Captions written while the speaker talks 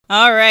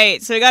All right,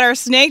 so we got our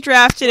snake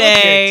draft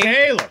today. Okay,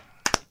 Taylor.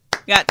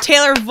 We got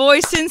Taylor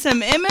voicing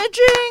some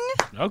imaging.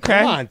 Okay.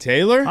 Come on,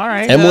 Taylor. All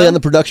right. Emily on the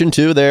production,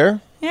 too,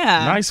 there.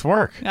 Yeah. Nice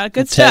work. Got a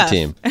good Tag stuff.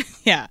 team.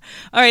 Yeah.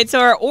 All right, so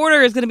our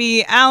order is going to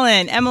be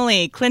Alan,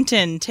 Emily,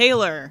 Clinton,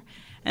 Taylor,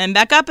 and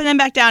back up and then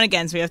back down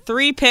again. So we have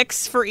 3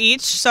 picks for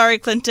each. Sorry,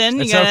 Clinton.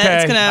 It's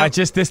okay.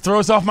 This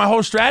throws off my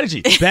whole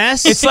strategy.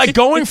 Best. It's like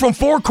going from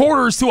 4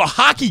 quarters to a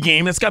hockey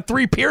game that's got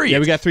 3 periods. Yeah,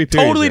 we got 3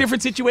 periods. Totally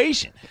different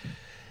situation.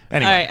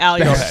 Anyway. All right, Al,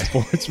 you go ahead.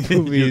 Sports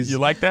movies you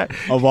like that?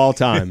 of all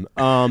time.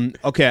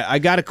 Okay, I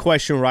got a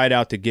question right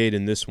out the gate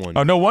in this one.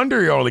 Oh, no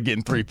wonder you're only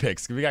getting 3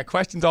 picks. We got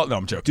questions all. No,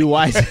 I'm joking. Do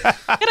I? You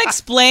gotta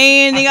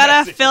explain. You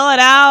gotta fill it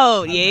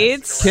out,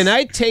 Yates. Can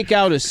I take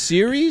out a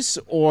series,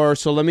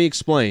 so let me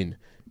explain.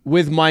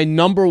 With my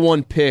number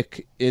 1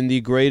 pick in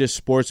the greatest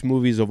sports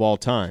movies of all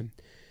time,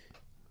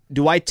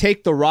 do I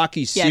take the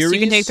Rocky series? Yes, you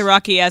can take the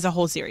Rocky as a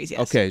whole series,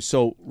 yes. Okay,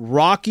 so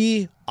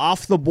Rocky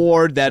off the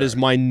board. That is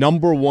my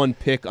number 1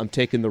 pick. I'm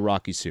taking the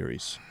Rocky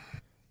series.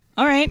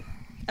 All right.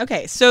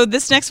 Okay, so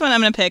this next one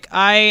I'm going to pick,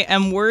 I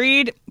am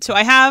worried. So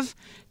I have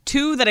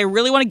 2 that I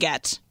really want to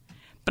get,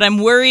 but I'm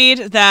worried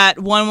that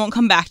one won't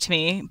come back to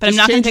me. But Just I'm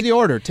not going to change the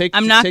order. Take the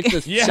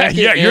second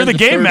you're and the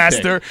game third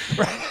master.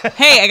 pick.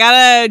 Hey,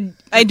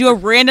 I do a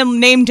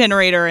random name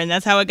generator, and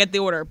that's how I get the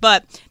order.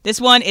 But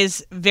this one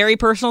is very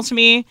personal to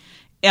me.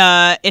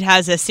 It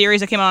has a series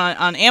that came out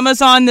on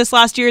Amazon this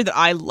last year that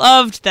I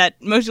loved,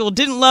 that most people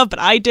didn't love, but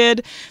I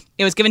did.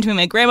 It was given to me by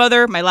my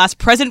grandmother. My last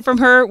present from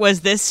her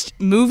was this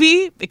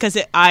movie because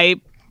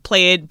I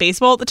played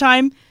baseball at the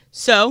time.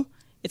 So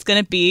it's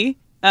going to be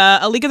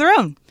A League of Their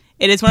Own.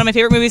 It is one of my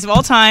favorite movies of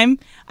all time.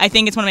 I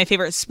think it's one of my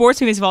favorite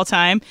sports movies of all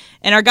time.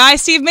 And our guy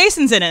Steve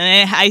Mason's in it.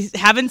 And I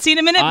haven't seen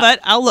him in it, but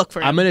I'll look for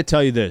him. I'm going to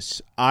tell you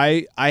this.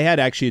 I had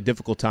actually a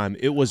difficult time.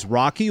 It was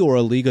Rocky or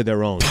A League of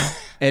Their Own.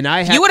 And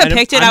you would have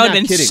picked it, I would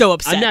have been so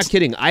upset. I'm not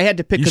kidding. I had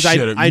to pick because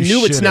I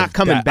knew it's not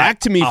coming back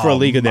to me for A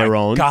League of Their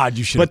Own. God,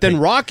 you should. But then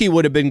Rocky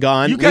would have been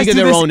gone. You guys League of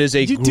do Their this- Own is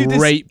a you do this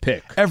great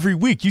pick. Every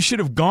week, you should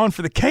have gone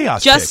for the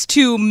chaos Just pick.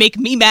 to make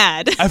me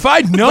mad. If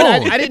I'd known.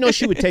 But I didn't know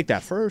she would take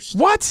that first.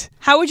 What?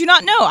 How would you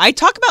not know? I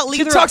talk about League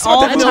She of Their Own talks about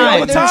all that the movie time.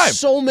 all the time. There's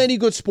so many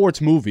good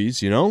sports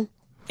movies, you know?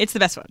 It's the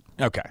best one.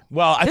 Okay.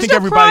 Well, I There's think no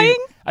everybody.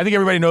 crying. I think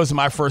everybody knows that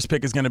my first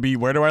pick is going to be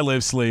Where Do I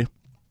Live, Slee?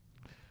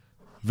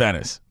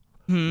 Venice.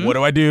 What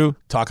do I do?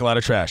 Talk a lot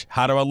of trash.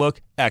 How do I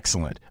look?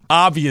 Excellent.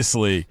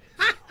 Obviously,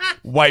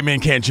 White Man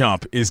Can't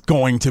Jump is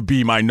going to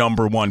be my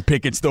number 1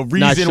 pick. It's the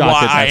reason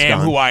why I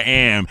am who I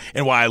am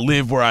and why I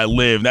live where I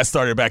live. That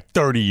started back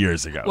 30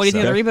 years ago. What do you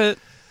think of the reboot?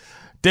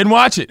 Didn't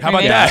watch it. How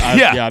about that?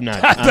 Yeah, I'm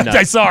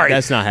not. Sorry,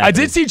 That's not I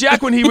happening. did see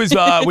Jack when he was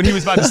by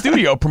the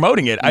studio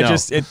promoting it.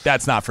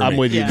 That's not for me. I'm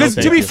with you. Because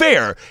No, to be thank you.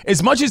 fair,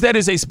 as much as that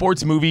is a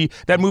sports movie,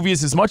 that movie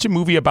is as much a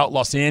movie about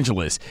Los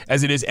Angeles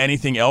as it is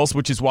anything else,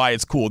 which is why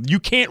it's cool. You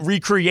can't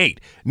recreate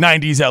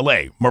 90s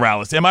LA,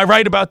 Morales. Am I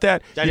right about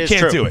that? That you is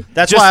can't true. do it.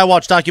 That's why I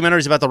watch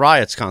documentaries about the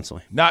riots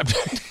constantly. Not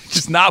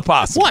just not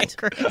possible. What?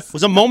 It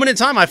was a moment in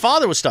time my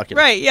father was stuck in.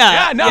 Right,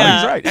 yeah. Yeah, no,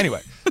 he's right.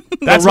 Anyway,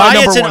 that's The my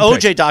riots number and 1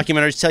 pick. OJ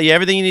documentaries tell you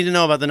everything you need to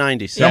know about the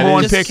 90s. Yeah. Number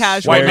 1 Just pick,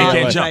 casual White Man knowledge.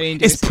 Can't I Jump. didn't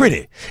do It's so.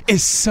 pretty.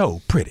 It's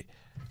so pretty.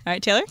 All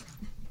right, Taylor?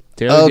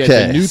 Taylor, you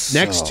Okay. got the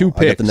next 2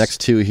 picks. I got the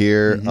next 2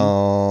 here. These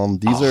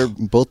are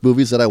both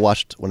movies that I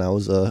watched when I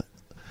was a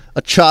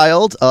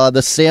child.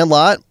 The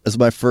Sandlot is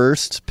my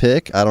first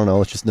pick. I don't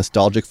know. It's just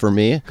nostalgic for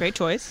me. Great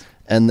choice.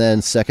 And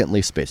then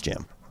secondly, Space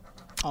Jam.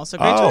 Also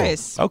great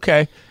choice.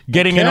 Okay.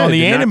 Getting in Okay, on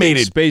the did not think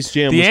animated Space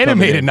Jam the was coming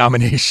animated in.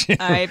 nomination.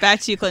 All right, back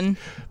to you, Clinton.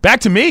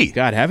 Back to me.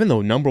 God, having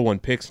the number 1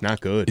 pick's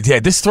not good. Yeah,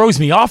 this throws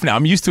me off now.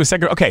 I'm used to a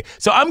second. Okay,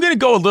 so I'm going to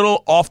go a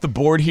little off the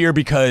board here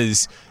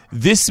because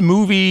this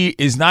movie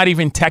is not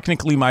even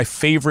technically my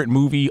favorite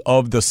movie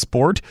of the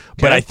sport,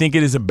 but I think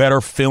it is a better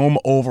film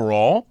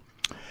overall.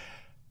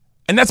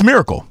 And that's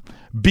Miracle.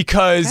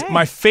 Because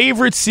my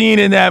favorite scene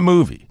in that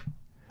movie,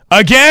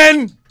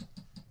 again,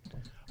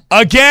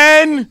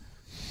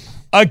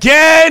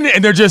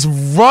 and they're just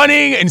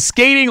running and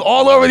skating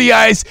all over the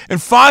ice.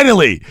 And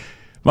finally,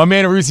 my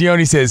man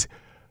Ruzioni says,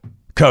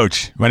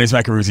 Coach, my name's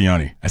Michael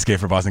Ruzioni. I skate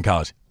for Boston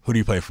College. Who do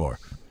you play for?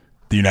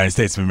 The United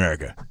States of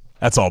America.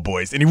 That's all,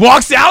 boys. And he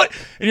walks out,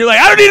 and you're like,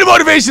 I don't need a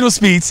motivational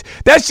speech.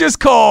 That's just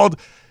called,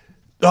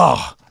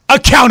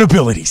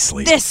 accountability,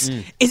 Slee. This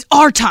is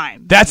our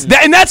time.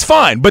 And that's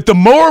fine. But the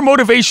more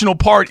motivational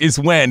part is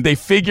when they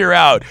figure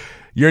out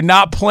you're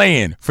not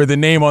playing for the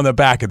name on the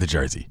back of the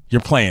jersey. You're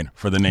playing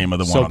for the name of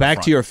the one on So the back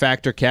front. to your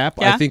factor cap,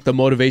 Yeah. I think the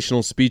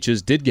motivational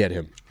speeches did get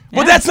him.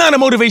 Well, that's not a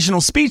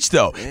motivational speech,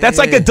 though. That's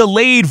like a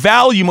delayed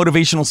value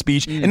motivational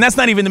speech, and that's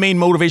not even the main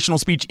motivational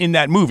speech in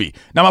that movie.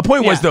 Now, my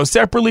point was, though,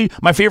 separately,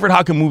 my favorite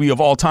hockey movie of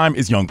all time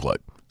is Youngblood.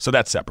 So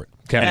that's separate.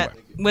 Okay. That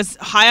was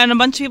high on a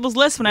bunch of people's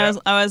lists when I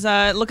was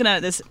looking at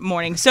it this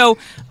morning. So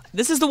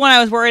this is the one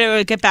I was worried it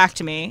would get back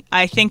to me.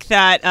 I think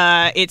that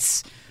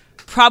it's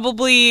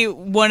probably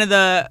one of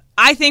the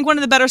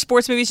better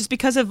sports movies just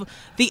because of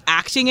the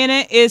acting in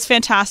it is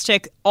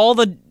fantastic. All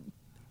the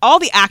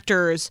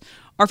actors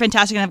are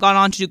fantastic and have gone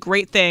on to do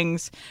great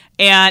things,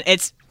 and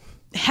it's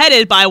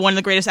headed by one of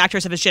the greatest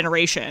actors of his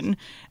generation,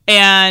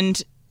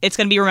 and it's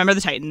going to be Remember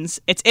the Titans.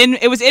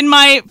 It was in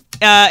my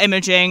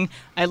imaging.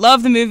 I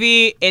love the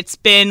movie. It's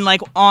been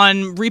like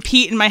on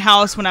repeat in my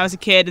house when I was a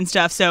kid and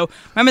stuff. So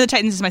Remember the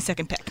Titans is my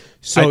second pick.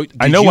 So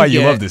I know why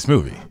you love this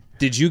movie.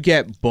 Did you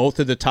get both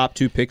of the top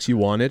 2 picks you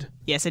wanted?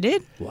 Yes, I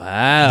did.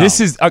 Wow. This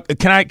is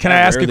can I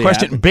ask a rarely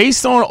question happens.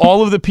 based on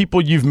all of the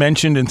people you've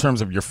mentioned in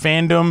terms of your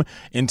fandom,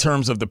 in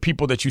terms of the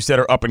people that you said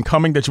are up and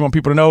coming that you want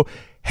people to know.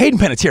 Hayden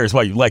Panettiere is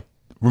why you like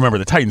Remember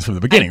the Titans from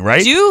the beginning, right?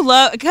 I do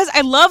love, because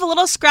I love a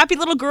little scrappy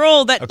little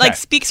girl that like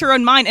speaks her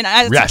own mind. And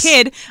as a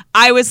kid,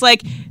 I was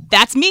like,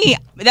 that's me.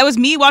 That was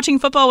me watching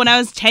football when I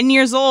was 10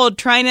 years old,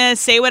 trying to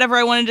say whatever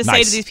I wanted to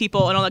say to these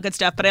people and all that good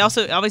stuff. But I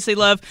also obviously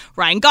love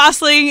Ryan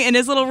Gosling and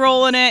his little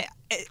role in it.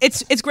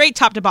 It's great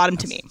top to bottom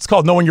to me. It's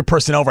called knowing your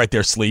personnel right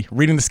there, Slee.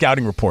 Reading the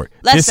scouting report.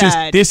 Left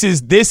This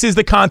is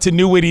the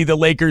continuity the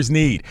Lakers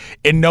need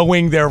in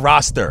knowing their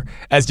roster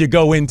as you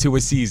go into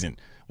a season.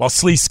 While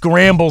Slee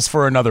scrambles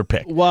for another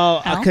pick.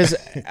 Well, because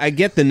I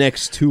get the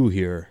next 2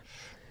 here.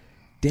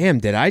 Damn,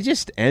 did I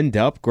just end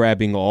up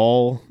grabbing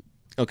all?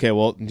 Okay,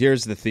 well,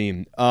 here's the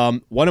theme.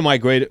 One of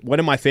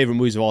my favorite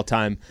movies of all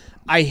time.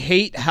 I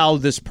hate how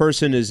this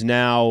person is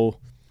now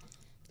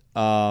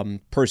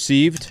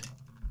perceived.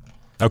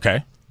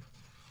 Okay.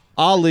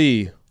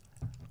 Ali,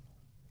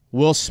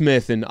 Will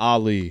Smith and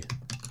Ali.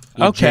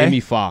 With Jamie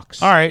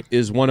Foxx. All right.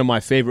 Is one of my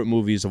favorite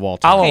movies of all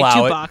time. I'll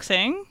allow it.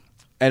 Boxing.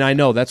 And I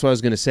know, that's what I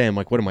was going to say. I'm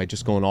like, what am I,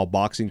 just going all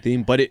boxing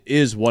theme? But it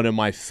is one of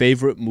my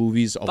favorite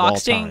movies of all time.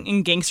 Boxing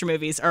and gangster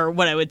movies are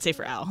what I would say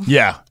for Al.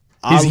 Yeah.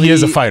 He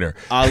is a fighter.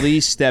 Ali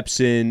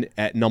steps in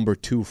at number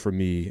 2 for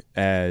me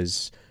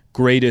as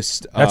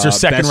greatest That's your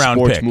second best round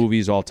sports pick.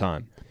 movies all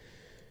time.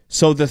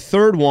 So the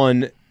third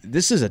one,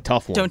 this is a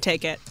tough one. Don't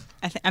take it.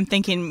 I'm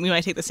thinking we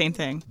might take the same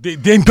thing.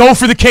 Then go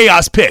for the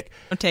chaos pick.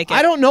 Don't take it.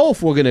 I don't know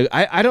if we're going to...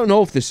 I don't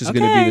know if this is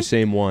going to be the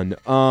same one.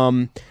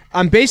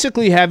 I'm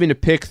basically having to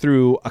pick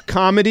through a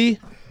comedy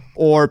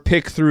or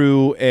pick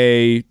through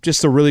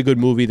just a really good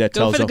movie that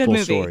tells a full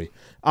story.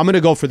 I'm going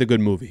to go for the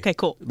good movie. Okay,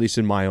 cool. At least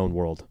in my own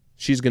world.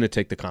 She's going to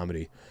take the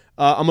comedy.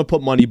 I'm going to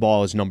put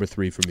Moneyball as number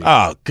 3 for me.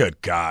 Oh,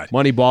 good God.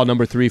 Moneyball,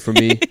 number 3 for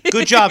me.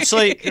 Good job,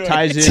 Slate.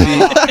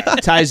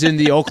 ties in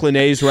the Oakland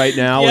A's right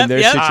now in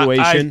their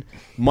situation.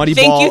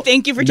 Moneyball,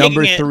 thank you for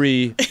number taking it.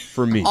 3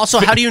 for me. Also,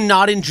 how do you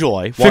not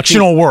enjoy watching?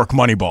 Fictional work,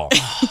 Moneyball.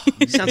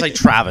 He sounds like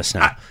Travis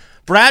now.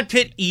 Brad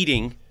Pitt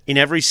eating in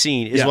every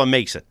scene is what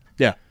makes it.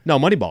 Yeah. No,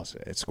 Moneyball's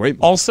it's a great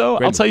movie. Also,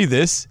 Great I'll tell you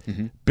this.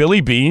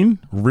 Billy Bean,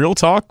 real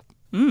talk,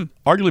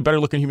 arguably better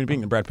looking human being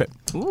than Brad Pitt.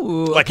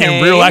 Ooh, Like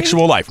in real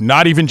actual life,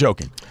 not even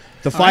joking.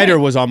 The Fighter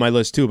was on my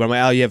list too, but I'm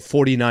like, you have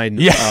 49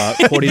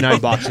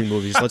 boxing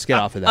movies. Let's get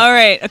off of that. All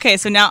right. Okay.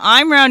 So now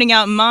I'm rounding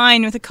out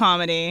mine with a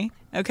comedy.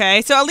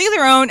 Okay. So A League of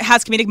Their Own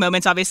has comedic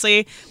moments,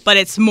 obviously, but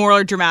it's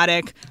more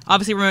dramatic.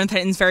 Obviously, Remember the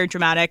Titans very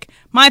dramatic.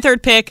 My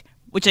third pick,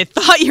 which I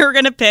thought you were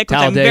going to pick, which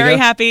I'm very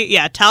happy.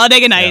 Yeah.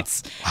 Talladega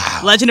Nights.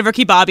 Wow. Legend of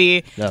Ricky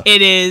Bobby. Yeah.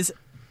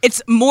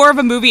 It's more of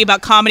a movie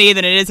about comedy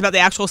than it is about the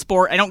actual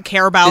sport. I don't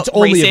care about racing. It's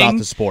only racing, about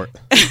the sport.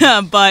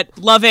 but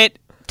love it.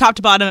 Top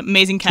to bottom,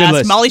 amazing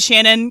cast. Molly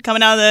Shannon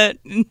coming out of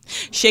the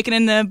shaking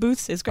in the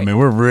booths is great. I mean,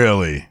 we're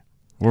really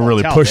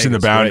pushing the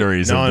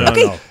boundaries. No.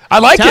 I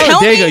like it.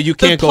 Talladega, you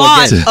can't go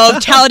against. against.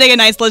 Of Talladega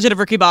Nights, Legend of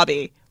Ricky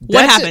Bobby.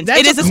 What happens?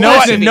 It is a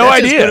sports movie. No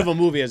That's idea. as good of a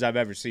movie as I've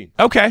ever seen.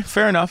 Okay,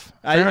 fair enough.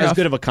 As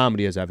good of a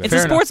comedy as I've ever seen.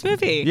 It's a sports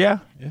movie. Yeah.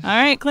 All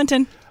right,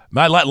 Clinton.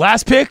 My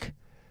last pick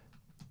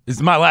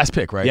is my last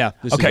pick, right? Yeah.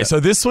 Okay, so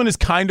this one is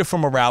kind of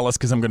from Morales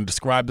because I'm going to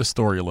describe the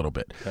story a little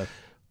bit. Okay.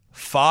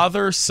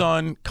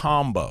 Father-son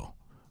combo.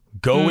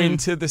 Go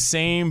into the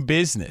same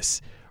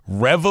business,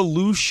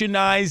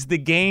 revolutionize the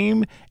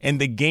game,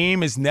 and the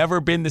game has never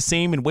been the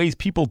same in ways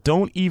people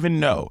don't even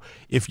know.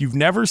 If you've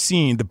never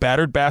seen The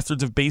Battered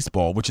Bastards of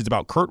Baseball, which is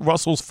about Kurt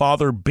Russell's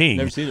father,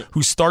 Bing,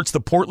 who starts the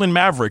Portland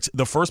Mavericks,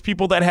 the first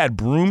people that had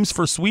brooms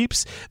for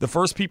sweeps, the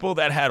first people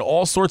that had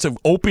all sorts of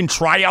open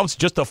tryouts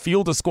just to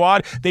field a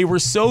squad, they were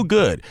so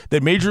good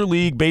that Major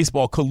League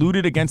Baseball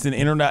colluded against an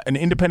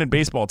independent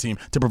baseball team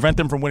to prevent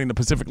them from winning the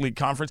Pacific League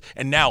Conference,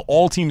 and now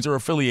all teams are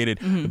affiliated.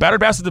 The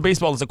Battered Bastards of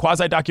Baseball is a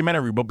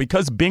quasi-documentary, but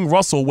because Bing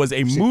Russell was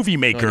a movie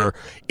maker,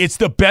 it's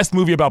the best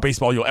movie about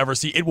baseball you'll ever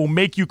see. It will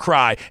make you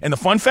cry. And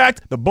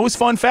the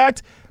most fun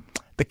fact,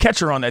 the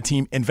catcher on that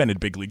team invented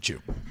Big League Chew.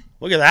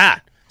 Look at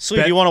that. So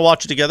if you want to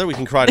watch it together, we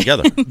can cry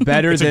together.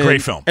 It's a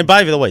great film. And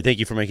by the way, thank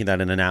you for making that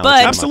an analogy.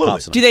 But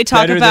absolutely. Do they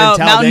talk about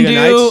Mountain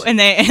Dew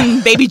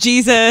and Baby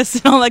Jesus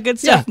and all that good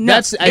stuff?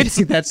 Yeah, I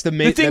think that's the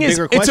thing is,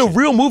 bigger question. it's a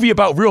real movie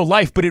about real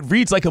life, but it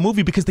reads like a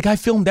movie because the guy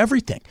filmed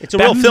everything. It's a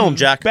real film,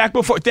 Jack.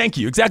 Thank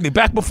you, exactly.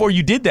 Back before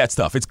you did that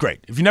stuff. It's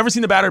great. If you've never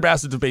seen The Battered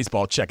Bastards of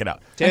Baseball, check it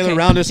out. Taylor,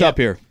 round us up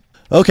here.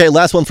 Okay,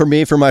 last one for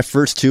me. For my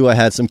first 2, I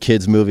had some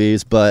kids'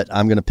 movies, but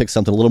I'm going to pick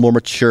something a little more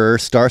mature,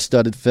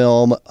 star-studded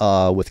film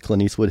with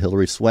Clint Eastwood,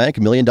 Hilary Swank,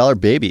 $1 Million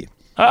Baby.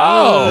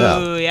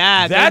 Oh,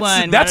 yeah, good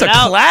one. That's a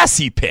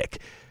classy pick.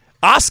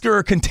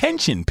 Oscar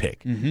contention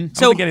pick. I don't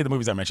So- think any of the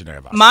movies I mentioned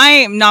have Oscars.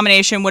 My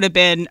nomination would have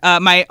been,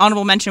 my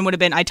honorable mention would have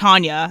been I,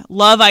 Tonya.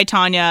 Love I,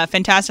 Tonya.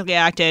 Fantastically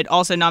acted.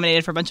 Also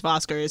nominated for a bunch of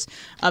Oscars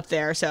up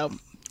there. So,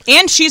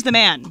 and She's the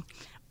Man.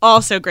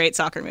 Also great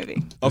soccer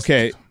movie.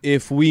 Okay,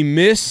 if we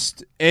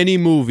missed any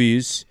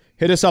movies,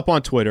 hit us up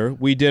on Twitter.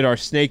 We did our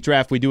snake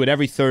draft. We do it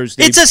every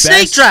Thursday. It's a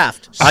snake Best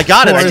draft. I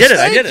got it. I did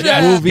it.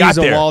 draft. Movies Got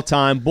of there. all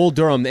time. Bull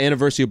Durham, the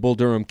anniversary of Bull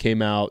Durham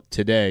came out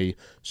today,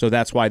 so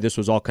that's why this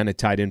was all kind of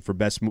tied in for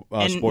best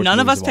And sports none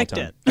of movies us all picked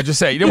time. it. I just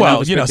say, none well,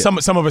 of us you know,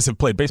 picked some of us have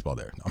played baseball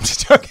there. No, I'm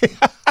just joking.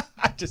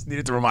 I just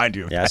needed to remind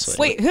you. Of Yes. that.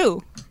 Wait,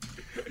 who?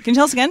 Can you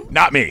tell us again?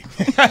 Not me.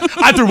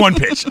 I threw one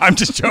pitch. I'm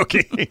just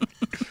joking.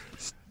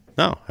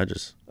 No, I'm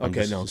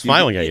Okay, just no.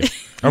 smiling at you.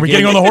 Are we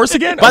getting on the horse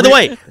again? By the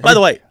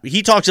way,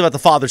 he talks about the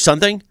father-son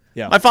thing.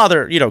 Yeah. My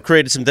father,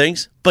 created some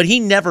things, but he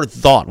never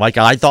thought, like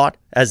I thought,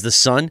 as the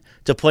son,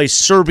 to play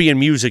Serbian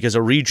music as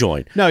a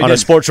rejoin No, he on a didn't.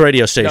 sports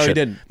radio station. No, he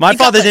didn't. My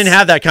father didn't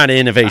have that kind of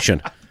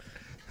innovation.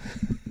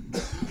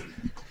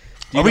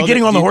 Are we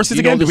getting on the horses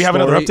again? Do we have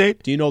another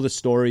update? Do you know the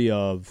story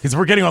of... Because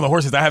we're getting on the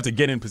horses. I have to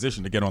get in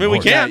position to get on I mean, the we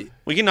horse. can.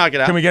 We can knock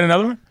it out. Can we get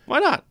another one? Why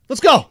not? Let's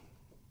go!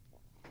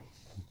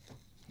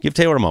 Give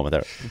Taylor a moment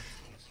there.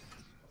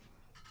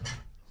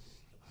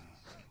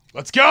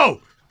 Let's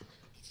go.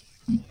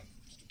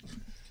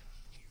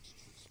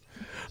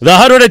 The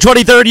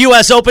 123rd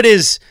U.S. Open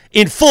is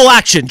in full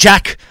action,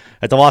 Jack,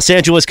 at the Los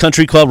Angeles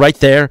Country Club right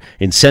there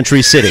in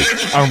Century City.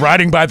 I'm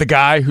riding by the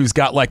guy who's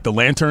got like the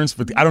lanterns,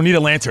 but I don't need a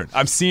lantern.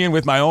 I'm seeing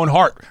with my own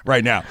heart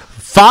right now.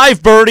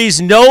 5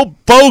 birdies, no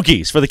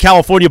bogeys for the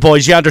California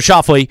boys, Yandr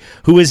Schauffele,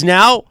 who is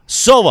now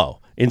solo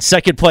in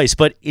second place,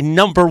 but in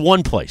number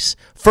 1 place,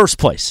 first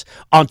place,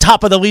 on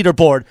top of the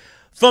leaderboard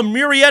from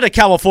Murrieta,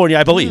 California,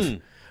 I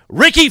believe.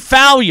 Ricky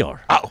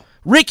Fowler. Oh.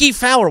 Ricky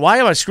Fowler. Why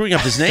am I screwing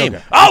up his name?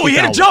 Oh, we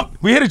hit a jump.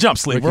 We hit a jump,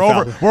 Sleep. We're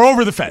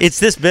over the fence. It's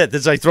this bit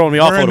that's like throwing me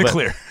off a We're in little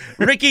the bit.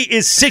 clear. Ricky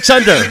is 6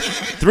 under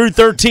through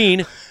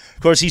 13. Of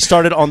course, he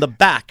started on the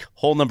back,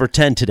 hole number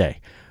 10 today.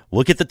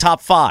 Look at the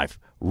top 5.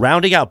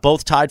 Rounding out,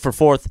 both tied for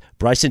 4th,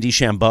 Bryson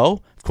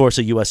DeChambeau, of course,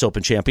 a U.S.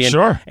 Open champion.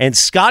 Sure. And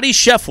Scotty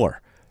Scheffler,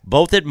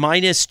 both at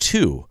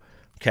 -2.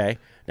 Okay.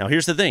 Now,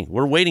 here's the thing.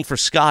 We're waiting for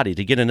Scotty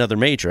to get another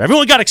major.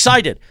 Everyone got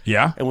excited.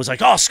 Yeah. And was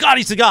like, oh,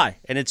 Scotty's the guy.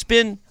 And it's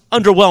been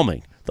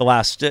underwhelming the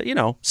last,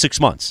 6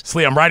 months.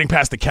 Slee, I'm riding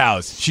past the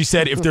cows. She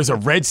said if there's a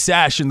red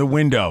sash in the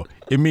window,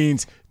 it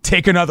means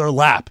take another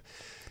lap.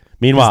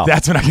 Meanwhile,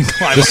 That's when I can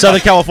climb the up.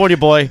 Southern California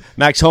boy,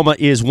 Max Homa,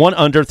 is 1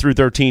 under through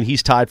 13.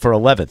 He's tied for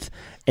 11th.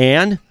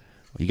 And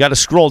you got to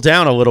scroll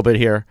down a little bit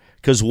here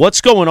because what's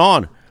going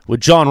on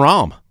with John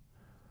Rahm?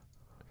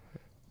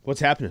 What's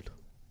happening?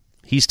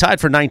 He's tied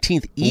for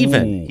 19th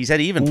even. Ooh. He's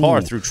had even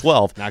par through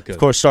 12. Not good. Of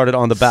course, started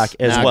on the back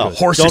as Not well. good.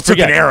 Horse Don't just took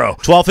forget, an arrow.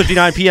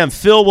 12:59 p.m.,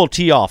 Phil will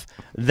tee off.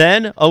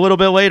 Then, a little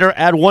bit later,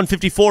 at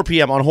 1:54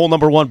 p.m. on hole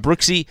number 1,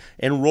 Brooksy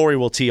and Rory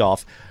will tee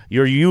off.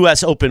 Your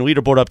U.S. Open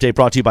leaderboard update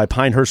brought to you by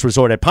Pinehurst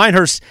Resort. At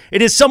Pinehurst,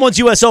 it is someone's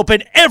U.S.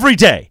 Open every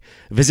day.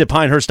 Visit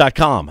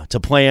Pinehurst.com to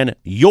plan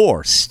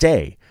your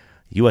stay.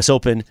 U.S.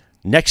 Open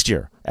next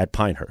year at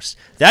Pinehurst.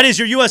 That is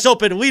your U.S.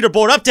 Open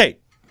leaderboard update.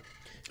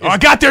 Oh, I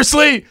got there,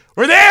 Slee.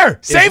 We're there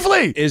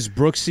safely. Is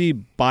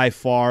Brooksy by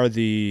far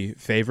the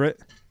favorite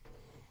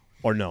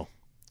or no?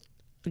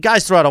 The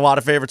guys throw out a lot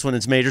of favorites when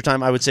it's major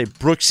time. I would say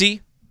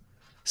Brooksy,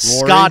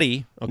 Rory?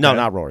 Scotty. Okay. No,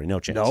 not Rory.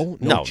 No chance. No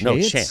no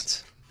chance?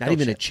 chance. Not No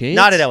even a chance?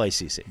 Not at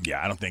LACC.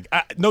 Yeah, I don't think.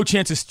 No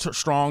chance is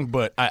strong,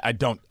 but I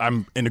don't.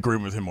 I'm in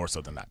agreement with him more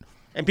so than that.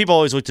 And people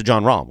always look to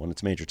John Rahm when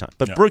it's major time.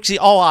 But Yeah. Brooksy,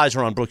 all eyes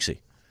are on Brooksy.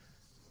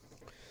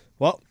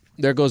 Well,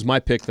 there goes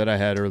my pick that I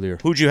had earlier.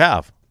 Who'd you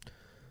have?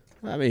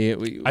 I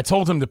mean, I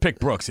told him to pick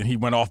Brooks, and he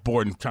went off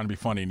board and trying to be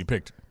funny, and he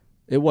picked.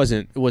 it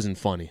wasn't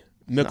funny.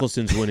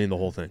 Mickelson's winning the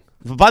whole thing.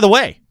 By the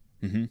way,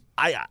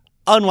 I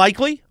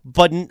unlikely,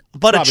 but a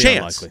Probably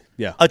chance. unlikely,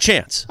 yeah. A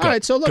chance. All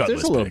right, so look, Gutless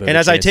there's a little pick. bit. And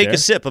of as I chance take there. a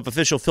sip of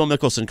official Phil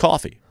Mickelson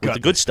coffee with the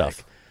good Gutless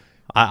stuff,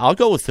 I'll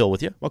go with Phil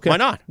with you. Okay. Why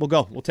not? We'll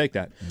go. We'll take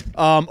that.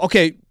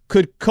 Okay,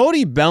 could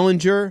Cody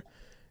Bellinger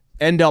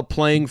end up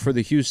playing for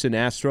the Houston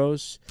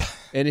Astros?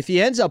 And if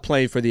he ends up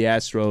playing for the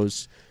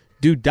Astros,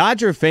 do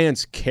Dodger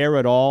fans care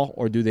at all,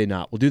 or do they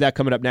not? We'll do that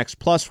coming up next.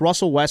 Plus,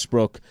 Russell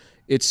Westbrook,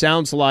 it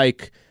sounds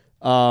like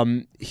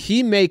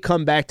he may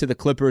come back to the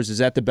Clippers. Is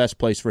that the best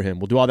place for him?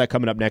 We'll do all that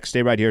coming up next.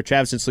 Stay right here.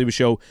 Travis and Sliwa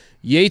Show.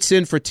 Yates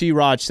in for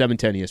T-Rod,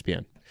 710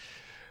 ESPN.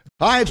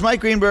 Hi, it's Mike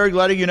Greenberg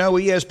letting you know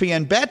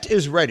ESPN Bet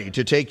is ready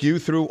to take you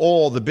through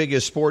all the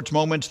biggest sports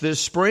moments this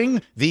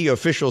spring. The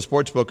official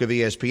sportsbook of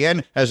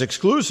ESPN has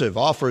exclusive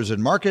offers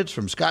and markets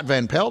from Scott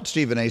Van Pelt,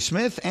 Stephen A.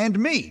 Smith, and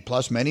me,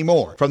 plus many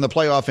more. From the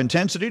playoff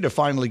intensity to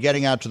finally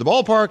getting out to the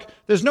ballpark,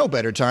 there's no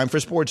better time for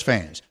sports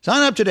fans.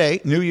 Sign up today.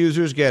 New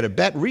users get a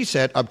bet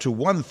reset up to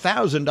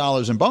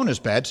 $1,000 in bonus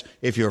bets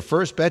if your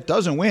first bet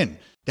doesn't win.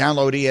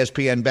 Download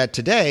ESPN Bet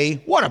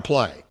today. What a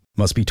play.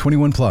 Must be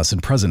 21 plus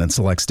and present in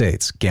select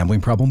states. Gambling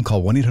problem?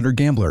 Call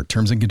 1-800-GAMBLER.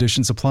 Terms and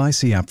conditions apply.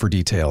 See app for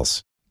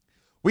details.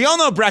 We all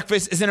know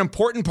breakfast is an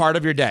important part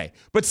of your day,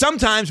 but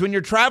sometimes when you're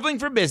traveling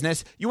for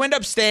business, you end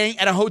up staying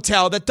at a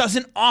hotel that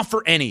doesn't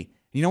offer any.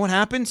 You know what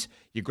happens?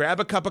 You grab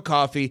a cup of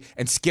coffee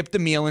and skip the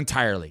meal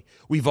entirely.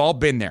 We've all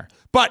been there.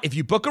 But if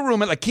you book a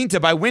room at La Quinta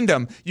by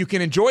Wyndham, you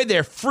can enjoy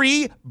their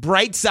free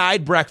Bright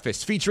Side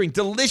breakfast featuring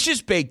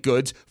delicious baked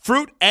goods,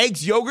 fruit,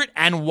 eggs, yogurt,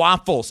 and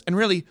waffles. And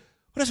really,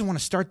 who doesn't want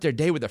to start their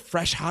day with a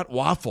fresh, hot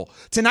waffle?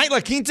 Tonight, La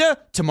Quinta,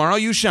 tomorrow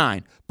you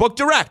shine. Book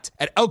direct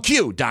at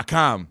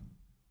lq.com.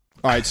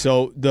 All right,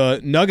 so the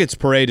Nuggets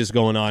parade is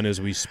going on as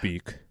we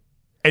speak.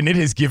 And it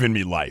has given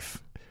me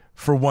life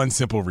for one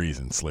simple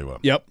reason, Sliwa.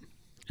 Yep.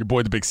 Your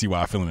boy, the Big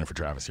CY, filling in for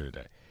Travis here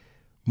today.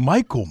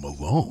 Michael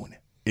Malone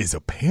is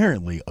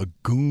apparently a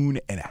goon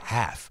and a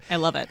half. I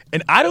love it.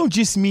 And I don't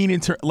just mean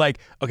okay,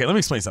 let me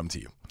explain something to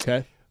you.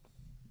 Okay.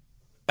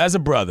 As a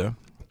brother,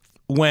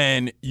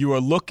 when you are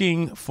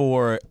looking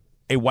for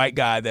a white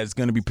guy that's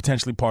going to be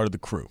potentially part of the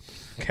crew,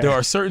 there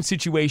are certain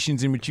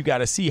situations in which you got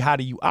to see how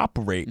do you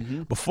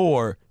operate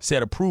before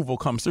said approval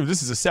comes through.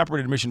 This is a separate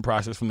admission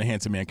process from the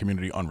handsome man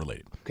community,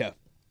 unrelated. Okay.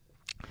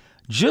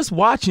 Just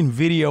watching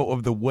video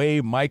of the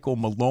way Michael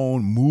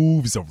Malone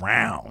moves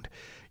around,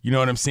 you know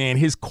what I'm saying?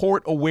 His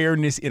court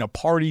awareness in a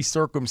party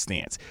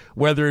circumstance,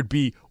 whether it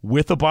be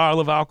with a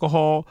bottle of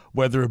alcohol,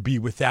 whether it be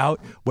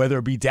without, whether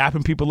it be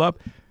dapping people up.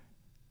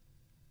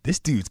 This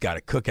dude's got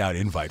a cookout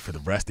invite for the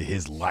rest of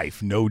his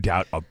life, no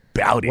doubt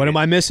about it. What am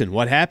I missing?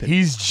 What happened?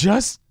 He's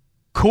just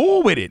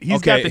cool with it. He's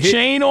Okay, got the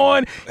chain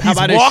on. How He's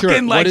about his walking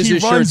shirt? like What does he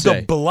his shirt runs the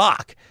say?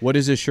 block. What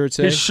does his shirt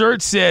say? His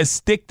shirt says,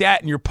 "Stick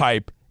that in your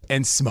pipe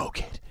and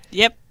smoke it."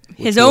 Yep.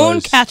 His own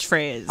was-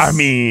 catchphrase. I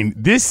mean,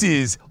 this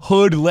is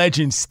hood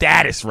legend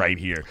status right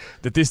here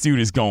that this dude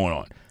is going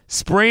on.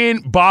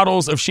 Spraying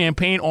bottles of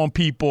champagne on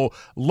people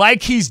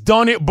like he's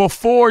done it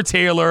before,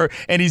 Taylor,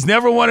 and he's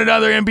never won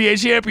another NBA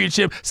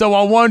championship, so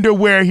I wonder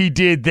where he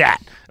did that,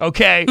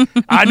 okay?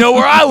 I know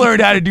where I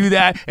learned how to do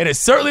that, and it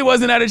certainly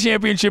wasn't at a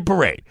championship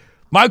parade.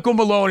 Michael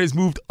Malone has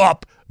moved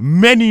up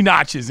many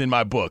notches in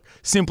my book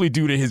simply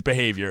due to his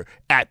behavior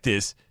at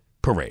this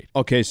parade.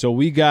 Okay, so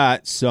we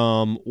got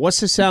some. What's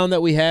the sound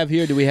that we have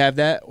here? Do we have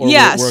that? Or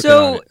Yeah, we're working on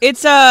so it?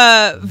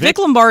 it's Vic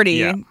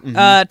Lombardi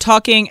Yeah.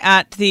 talking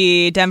at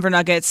the Denver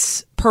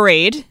Nuggets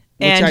parade. Which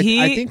And I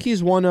he, think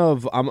he's one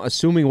of. I'm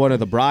assuming one of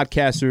the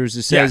broadcasters.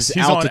 It says Yes,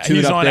 he's on- altitude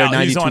he's up on there, al-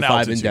 he's on 92.5 in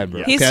altitude, Denver.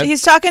 yeah. he's Okay.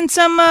 he's talking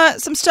some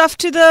stuff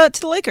to the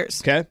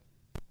Lakers. Okay.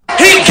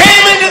 He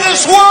came into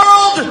this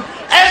world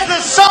as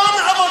the son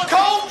of a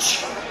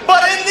coach,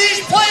 but in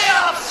these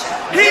playoffs,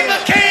 he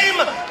became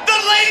the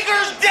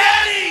Lakers'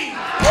 daddy.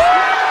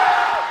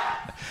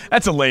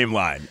 That's a lame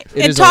line.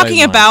 It And is a lame talking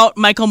line. about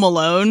Michael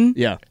Malone.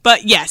 Yeah.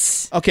 But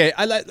yes. Okay.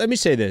 Let me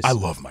say this. I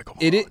love Michael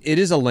Malone. It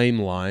is a lame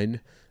line,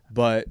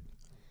 but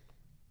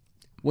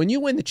when you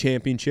win the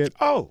championship,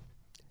 I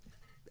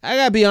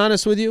gotta be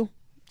honest with you,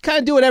 kind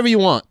of do whatever you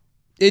want.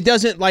 It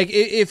doesn't like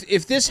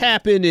if this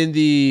happened in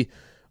the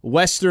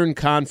Western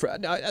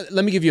Conference.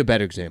 Let me give you a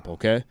better example.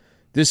 Okay,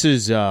 this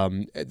is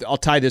I'll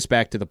tie this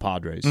back to the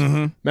Padres.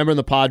 Remember when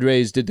the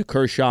Padres did the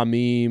Kershaw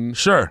meme?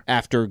 Sure.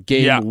 After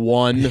Game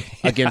 1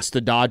 against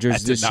the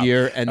Dodgers this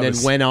year, and then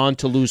went on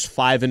to lose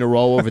 5 in a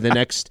row over the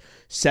next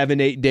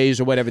 7-8 days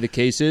or whatever the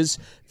case is.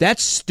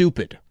 That's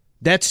stupid.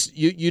 That's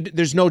you.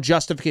 There's no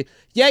justification.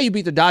 Yeah, you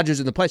beat the Dodgers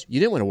in the playoffs.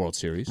 You didn't win a World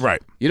Series,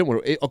 Right. You didn't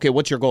win. Okay,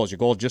 what's your goal? Is your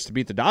goal just to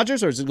beat the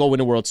Dodgers, or is it go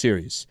win a World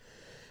Series?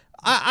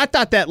 I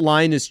thought that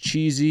line is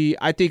cheesy.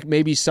 I think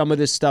maybe some of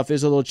this stuff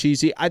is a little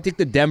cheesy. I think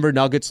the Denver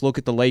Nuggets look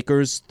at the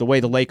Lakers the way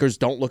the Lakers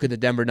don't look at the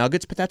Denver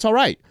Nuggets, but that's all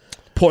right.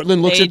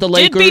 Portland looks They at the did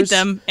Lakers. beat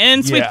them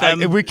and sweep them.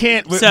 We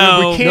can't. We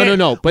So- can't.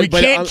 No. we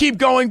But can't keep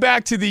going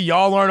back to the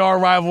y'all aren't our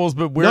rivals,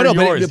 but we're No,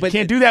 but- yours. but- you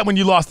can't do that when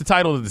you lost the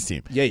title to this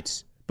team.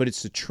 Yates, but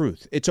it's the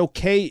truth. It's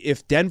okay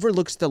if Denver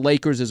looks at the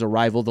Lakers as a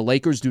rival. The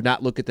Lakers do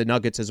not look at the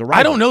Nuggets as a rival.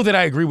 I don't know that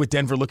I agree with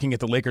Denver looking at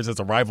the Lakers as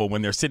a rival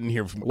when they're sitting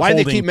here. Why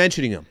do they keep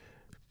mentioning them?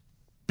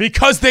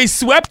 Because they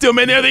swept them,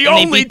 and they're the And they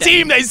only beat them.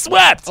 team they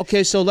swept.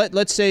 Okay, so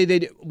let's say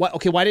they.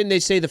 Why didn't they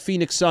say the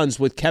Phoenix Suns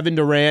with Kevin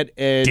Durant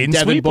and Didn't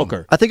Devin sweep 'em.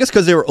 Booker? I think it's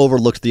because they were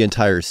overlooked the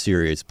entire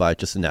series by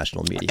just the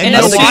national media. And I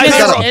don't it's think because-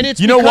 it's got a- And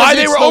it's You know because why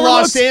they it's were the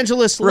Los overlooked?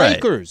 Angeles Right.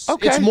 Lakers.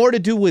 Okay. It's more to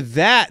do with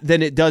that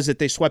than it does that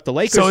they swept the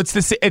Lakers. So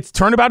it's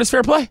turnabout is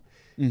fair play.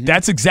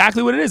 That's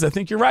exactly what it is. I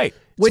think you're right.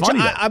 It's which funny,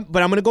 though.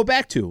 but I'm going to go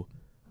back to.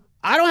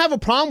 I don't have a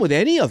problem with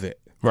any of it.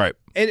 right.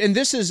 And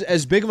this is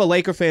as big of a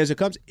Laker fan as it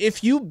comes.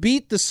 If you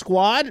beat the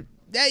squad,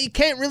 you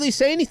can't really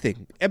say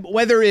anything.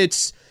 Whether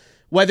it's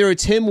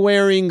him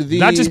wearing the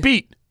Not just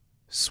beat,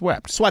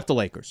 swept. swept the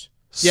Lakers.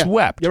 Yeah,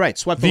 Swept. You're right.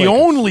 Swept the the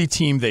Lakers. only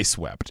team they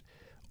swept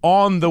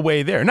on the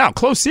way there. Now,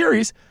 close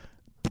series,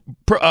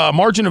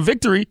 margin of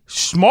victory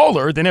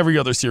smaller than every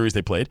other series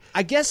they played.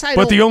 I guess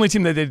But the only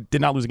team that they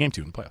did not lose a game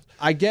to in the playoffs.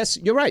 I guess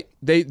you're right.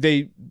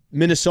 They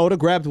Minnesota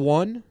grabbed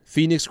 1,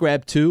 Phoenix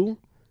grabbed 2,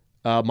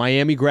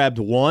 Miami grabbed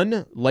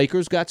 1,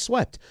 Lakers got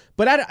swept.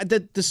 But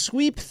the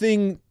sweep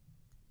thing,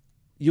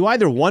 you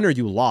either won or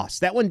you lost.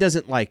 That one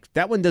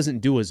doesn't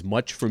do as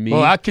much for me.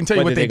 Well, I can tell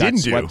you what they got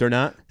didn't do. Swept or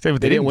not? Tell you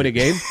what They didn't win a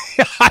game.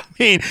 I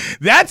mean,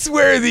 that's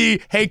where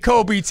the "Hey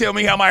Kobe, tell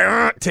me how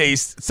my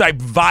tastes" type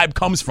vibe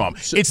comes from.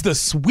 It's the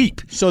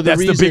sweep. So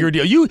that's the bigger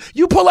deal.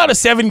 You pull out a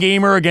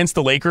 7-gamer against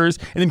the Lakers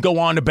and then go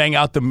on to bang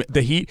out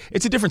the Heat.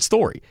 It's a different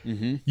story.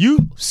 Mm-hmm.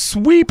 You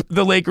sweep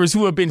the Lakers,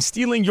 who have been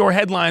stealing your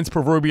headlines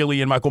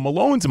proverbially in Michael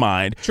Malone's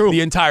mind the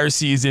entire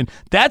season.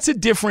 That's a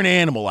different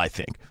animal, I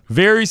think.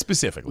 Very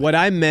specifically. What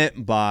I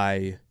meant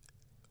by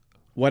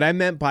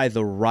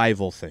the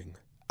rival thing,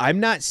 I'm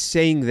not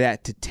saying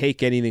that to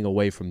take anything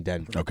away from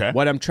Denver. Okay.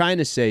 What I'm trying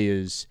to say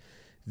is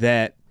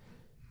that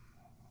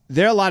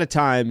there are a lot of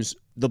times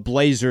the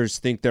Blazers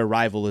think their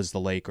rival is the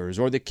Lakers,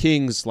 or the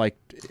Kings, like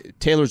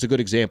Taylor's a good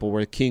example,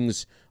 where the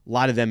Kings, a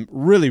lot of them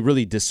really,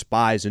 really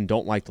despise and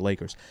don't like the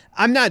Lakers.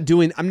 I'm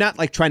not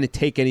like trying to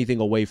take anything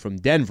away from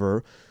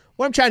Denver.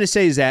 What I'm trying to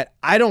say is that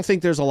I don't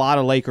think there's a lot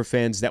of Laker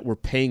fans that were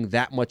paying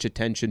that much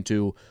attention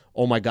to,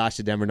 oh my gosh,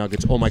 the Denver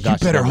Nuggets, oh my gosh,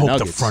 the Denver Nuggets. You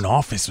better hope the front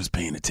office was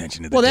paying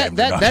attention to the Denver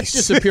Nuggets. That's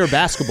just a pure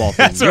basketball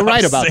thing. You're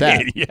right about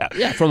that.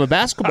 Yeah, from a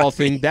basketball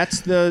thing,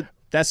 that's the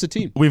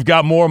team. We've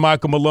got more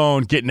Michael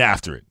Malone getting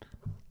after it.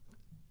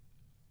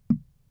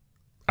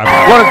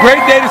 What a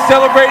great day to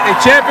celebrate a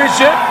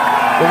championship,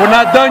 but we're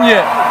not done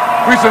yet.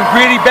 We're some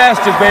greedy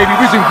bastards, baby.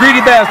 We're some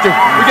greedy bastards.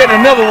 We're getting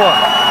another one.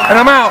 And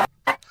I'm out.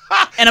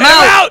 And I'm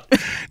out.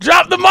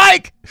 Drop the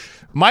mic.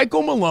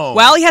 Michael Malone.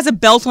 While he has a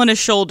belt on his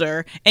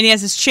shoulder and he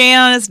has his chain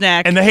on his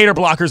neck. And the hater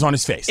blockers on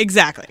his face.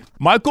 Exactly.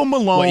 Michael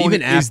Malone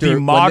even is the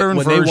modern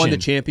when version. they won the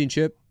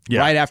championship,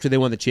 right after they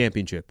won the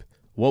championship,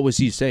 what was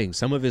he saying?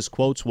 Some of his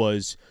quotes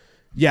was,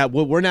 yeah,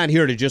 well, we're not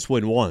here to just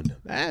win one.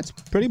 That's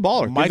pretty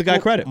baller. Give the guy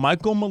credit.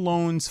 Michael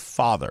Malone's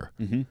father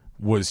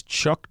was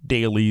Chuck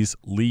Daly's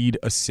lead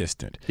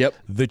assistant. Yep.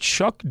 The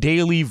Chuck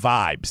Daly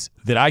vibes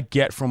that I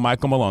get from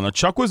Michael Malone. Now,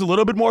 Chuck was a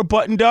little bit more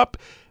buttoned up,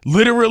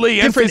 literally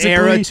and different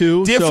physically. Era,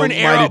 too. Different so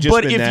era.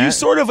 But if that. you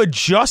sort of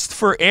adjust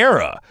for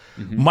era,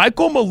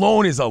 Michael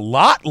Malone is a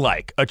lot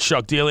like a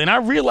Chuck Daly. And I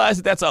realize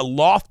that that's a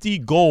lofty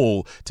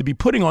goal to be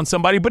putting on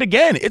somebody. But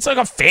again, it's like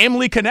a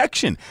family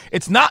connection.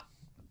 It's not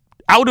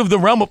out of the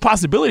realm of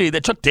possibility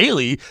that Chuck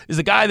Daly is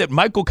a guy that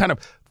Michael kind of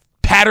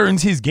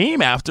patterns his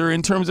game after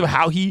in terms of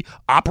how he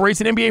operates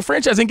an NBA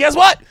franchise. And guess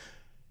what?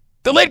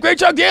 The late great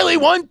Chuck Daly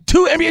won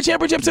 2 NBA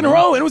championships in a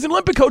row and was an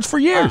Olympic coach for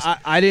years.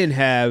 I didn't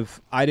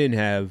have,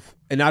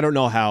 and I don't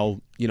know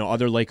how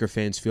other Laker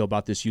fans feel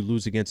about this. You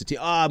lose against a team.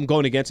 I'm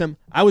going against them.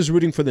 I was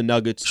rooting for the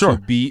Nuggets to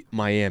beat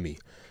Miami.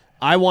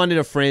 I wanted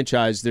a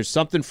franchise. There's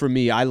something for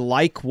me. I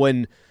like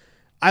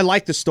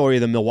the story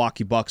of the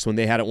Milwaukee Bucks when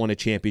they hadn't won a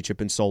championship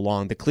in so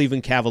long. The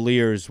Cleveland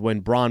Cavaliers when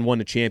Bron won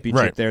a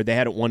championship there. They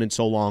hadn't won in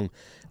so long.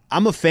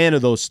 I'm a fan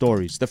of those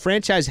stories. The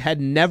franchise had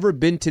never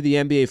been to the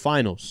NBA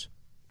Finals,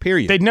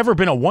 period. They'd never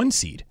been a 1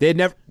 seed. They'd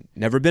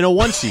never been a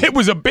 1 seed. It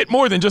was a bit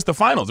more than just the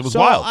finals. It was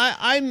wild.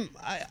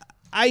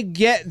 I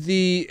get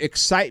the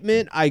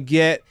excitement. I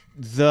get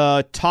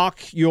the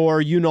talk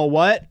your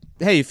you-know-what.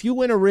 Hey, if you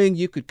win a ring,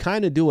 you could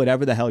kind of do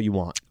whatever the hell you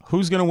want.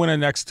 Who's going to win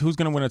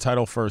a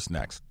title first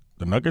next?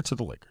 The Nuggets or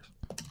the Lakers?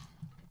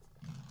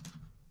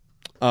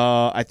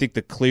 I think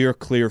the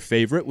clear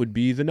favorite would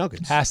be the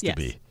Nuggets. Has to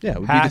be. Yeah, it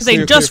would because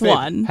they just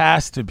won.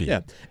 Has to be.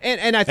 Yeah,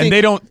 and I think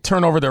they don't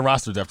turn over their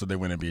rosters after they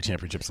win NBA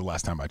championships. The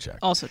last time I checked,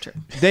 Also true.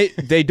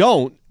 They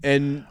don't,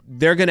 and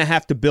they're going to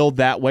have to build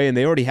that way, and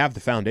they already have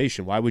the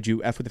foundation. Why would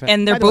you F with the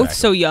foundation? And they're both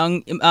so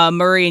young.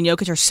 Murray and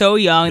Jokic are so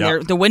young.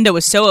 Yep. The window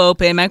is so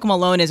open. Michael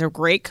Malone is a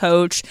great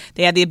coach.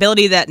 They have the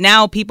ability that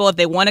now people, if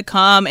they want to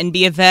come and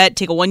be a vet,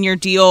 take a 1-year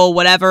deal,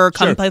 whatever,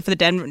 come and play for the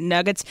Denver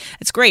Nuggets,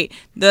 it's great.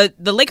 The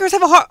Lakers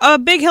have a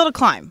big hill to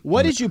climb.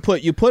 What did you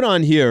put? You put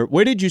on here.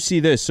 Where did you see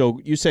this? So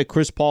you said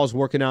Chris Paul's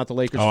working out the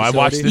Lakers facility? I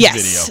watched this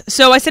video.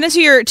 So I sent it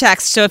to your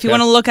text. So if you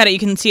want to look at it, you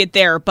can see it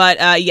there.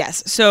 But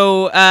yes.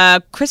 So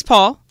Chris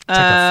Paul. It's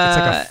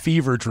like a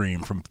fever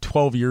dream from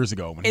 12 years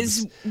ago. When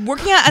is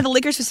working at the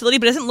Lakers facility,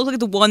 but it doesn't look like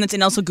the one that's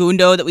in El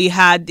Segundo that we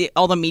had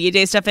all the media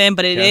day stuff in.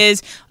 But it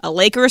is a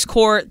Lakers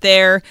court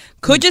there.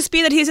 Could just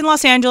be that he's in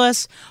Los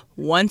Angeles,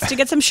 wants to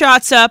get some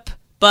shots up.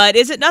 But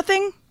is it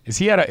nothing? Is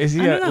he at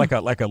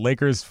like a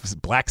Lakers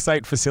black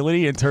site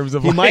facility in terms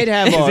of he might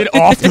have is it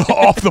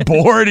off the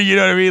board? You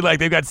know what I mean? Like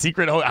they've got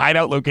secret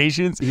hideout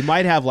locations. He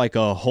might have like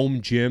a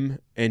home gym,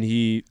 and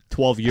he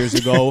 12 years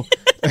ago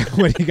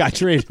when he got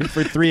traded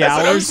for 3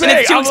 hours. I'm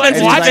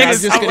like watching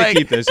this. I'm just gonna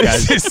keep this,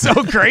 guys. This is so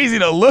crazy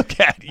to look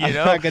at. You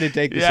know, I'm not gonna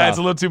take this. Yeah, off. it's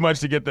a little too much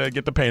to get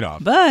the paint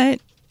off. But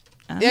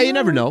yeah, you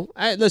never know.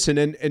 Listen,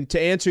 and to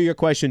answer your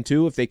question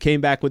too, if they came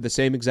back with the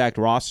same exact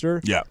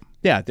roster,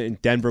 yeah, then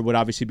Denver would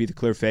obviously be the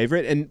clear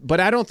favorite. But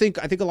I think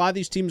a lot of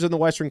these teams in the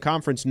Western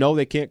Conference know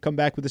they can't come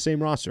back with the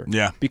same roster.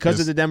 Yeah, because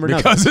of the Denver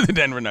Nuggets. Because of the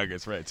Denver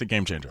Nuggets, right? It's a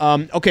game changer.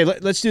 Okay,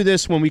 let's do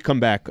this when we come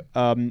back.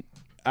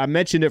 I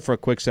mentioned it for a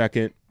quick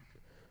second.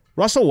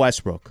 Russell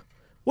Westbrook.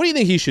 What do you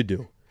think he should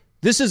do?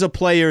 This is a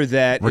player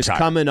that is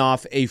coming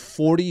off a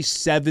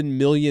 $47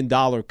 million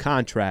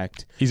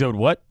contract. He's owed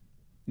what?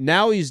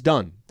 Now he's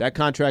done. That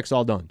contract's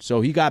all done.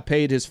 So he got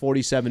paid his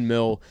 $47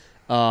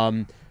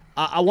 million.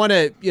 I want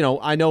to,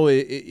 I know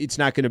it's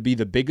not going to be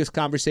the biggest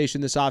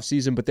conversation this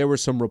offseason, but there were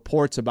some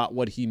reports about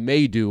what he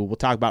may do. We'll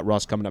talk about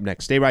Russ coming up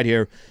next. Stay right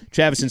here.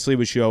 Travis and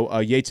Sliwa Show,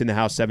 Yates in the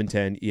House,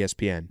 710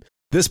 ESPN.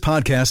 This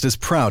podcast is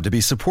proud to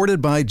be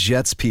supported by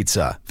Jets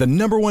Pizza, the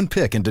 #1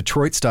 pick in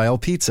Detroit-style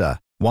pizza.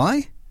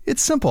 Why?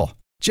 It's simple.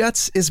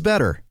 Jets is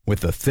better. With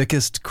the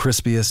thickest,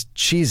 crispiest,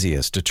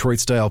 cheesiest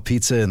Detroit-style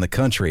pizza in the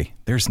country,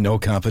 there's no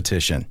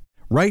competition.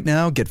 Right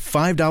now, get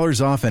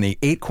 $5 off any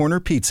 8-corner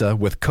pizza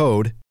with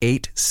code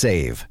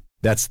 8SAVE.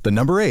 That's the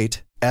number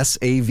 8,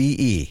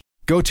 S-A-V-E.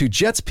 Go to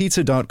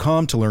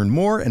jetspizza.com to learn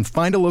more and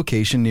find a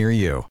location near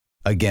you.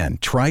 Again,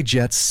 try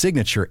Jet's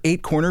signature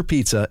 8-corner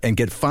pizza and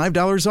get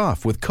 $5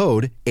 off with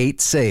code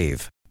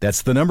 8SAVE.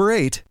 That's the number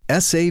 8,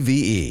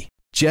 S-A-V-E.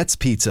 Jet's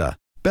Pizza.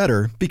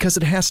 Better because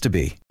it has to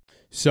be.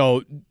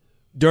 So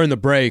during the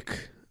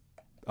break,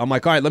 I'm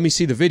like, all right, let me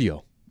see the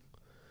video.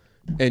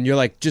 And you're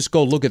like, just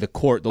go look at the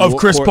court. Of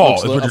Chris Paul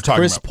is what you're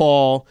talking Chris about.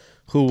 Paul,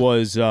 who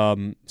was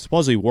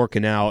supposedly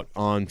working out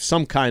on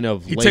some kind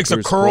of He Lakers takes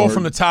a curl court.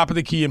 from the top of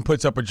the key and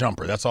puts up a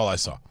jumper. That's all I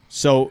saw.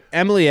 So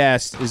Emily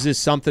asked, is this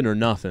something or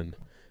nothing?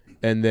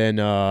 And then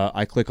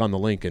I click on the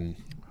link, and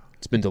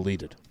it's been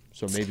deleted.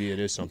 So maybe it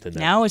is something.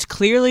 Now it's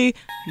clearly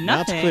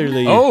nothing. That's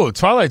clearly. Oh,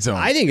 Twilight Zone.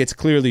 I think it's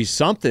clearly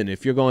something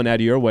if you're going out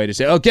of your way to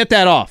say, oh, get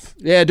that off.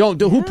 Yeah,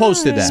 don't. Who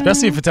posted that?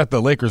 Especially if it's at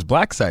the Lakers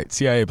black site,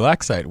 CIA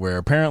black site, where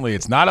apparently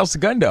it's not El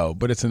Segundo,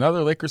 but it's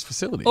another Lakers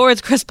facility. Or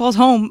it's Chris Paul's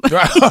home.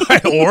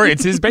 Or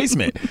it's his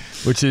basement,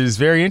 which is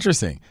very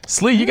interesting.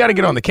 Slee, you got to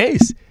get on the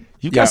case.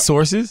 You've got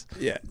sources.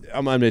 Yeah,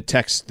 I'm going to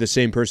text the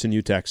same person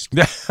you text.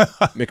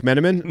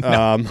 McMenamin?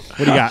 What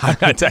do you got? I'm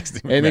not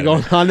texting Anything McMenamin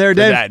going on there,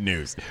 Dave? for that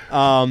news.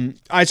 All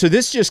right, so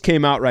this just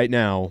came out right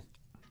now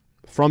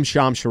from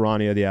Shams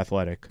Charania, The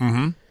Athletic.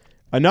 Mm-hmm.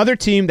 Another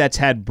team that's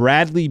had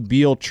Bradley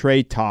Beal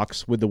trade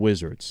talks with the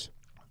Wizards.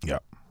 Yeah.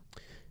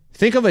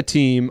 Think of a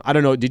team, I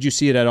don't know, did you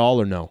see it at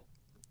all or no?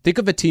 Think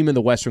of a team in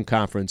the Western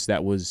Conference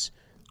that was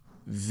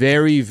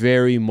very,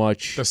 very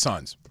much The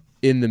Suns.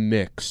 in the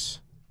mix.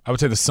 I would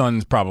say the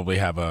Suns probably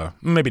have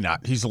maybe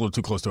not. He's a little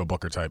too close to a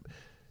Booker type.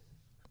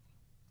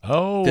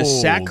 Oh, The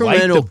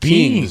Sacramento like the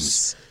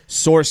Kings.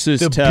 Sources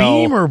The tell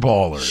Beamer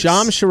ballers.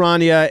 Shams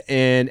Charania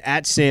and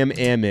at Sam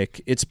Amick,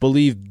 it's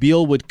believed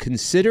Beal would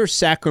consider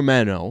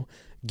Sacramento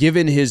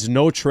given his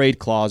no trade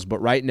clause, but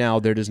right now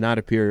there does not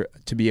appear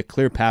to be a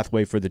clear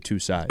pathway for the two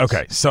sides.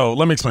 Okay, so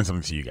let me explain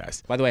something to you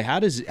guys. By the way, how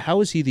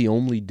is he the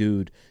only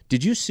dude?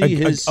 Did you see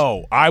his?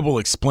 I will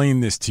explain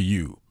this to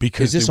you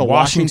because Is this the a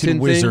Washington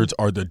Wizards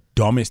are the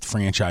dumbest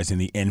franchise in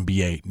the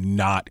NBA.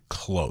 Not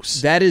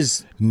close. That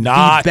is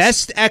Not the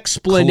best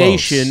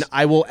explanation close.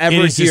 I will ever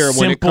It is hear as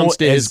when it comes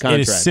to simple his as- contract.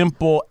 It is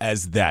simple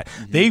as that.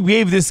 They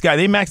gave this guy,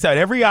 they maxed out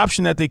every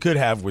option that they could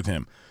have with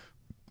him.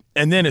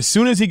 And then as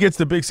soon as he gets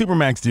the big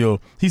Supermax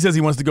deal, he says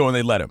he wants to go and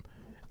they let him.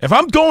 If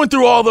I'm going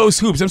through all those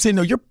hoops, I'm saying,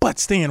 no, your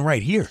butt's staying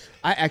right here.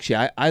 I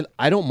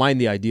don't mind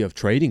the idea of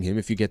trading him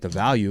if you get the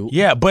value.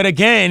 Yeah, but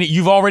again,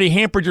 you've already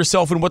hampered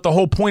yourself in what the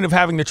whole point of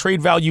having the trade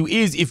value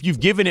is if you've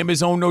given him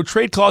his own no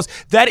trade clause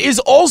that is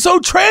also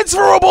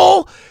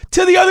transferable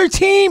to the other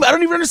team. I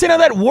don't even understand how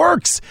that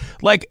works.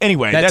 Like,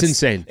 anyway. That's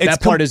insane.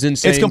 That part is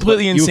insane, It's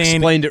completely but you insane.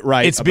 explained it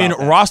right It's been about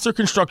that. roster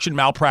construction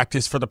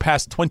malpractice for the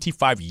past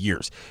 25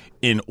 years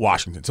in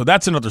Washington. So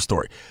that's another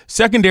story.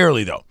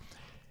 Secondarily, though,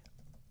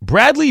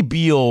 Bradley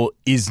Beal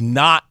is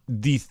not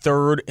the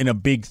third in a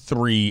big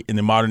three in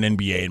the modern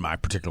NBA, in my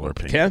particular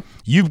opinion. Okay.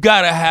 You've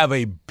got to have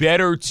a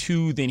better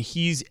two than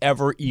he's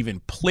ever even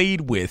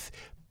played with,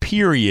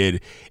 period.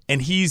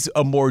 And he's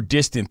a more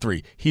distant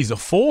three. He's a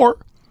four.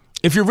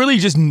 If you're really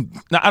just,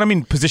 I don't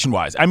mean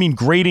position-wise. I mean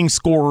grading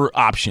scorer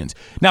options.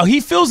 Now, he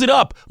fills it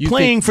up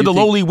playing for the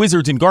lowly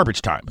Wizards in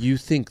garbage time. You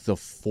think the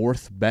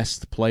fourth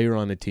best player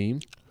on a team?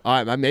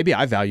 Maybe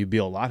I value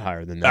Beal a lot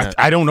higher than that.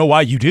 I don't know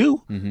why you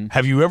do.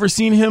 Have you ever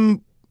seen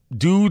him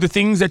do the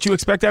things that you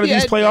expect out of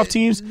these playoff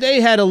teams? They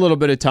had a little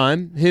bit of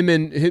time.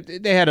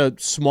 They had a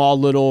small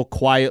little,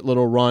 quiet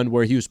little run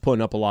where he was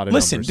putting up a lot of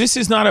Listen, numbers. this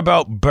is not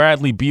about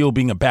Bradley Beal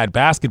being a bad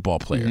basketball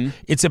player.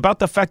 It's about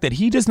the fact that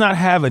he does not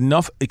have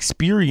enough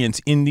experience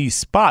in these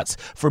spots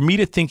for me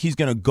to think he's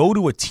going to go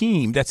to a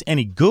team that's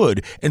any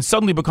good and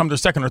suddenly become their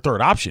second or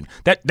third option.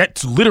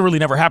 That's literally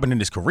never happened in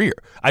his career.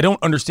 I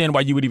don't understand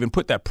why you would even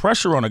put that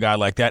pressure on a guy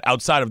like that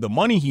outside of the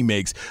money he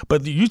makes.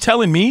 But you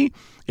telling me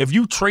if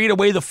you trade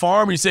away the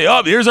farm and you say,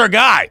 oh, here's our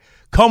guy,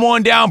 come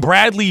on down,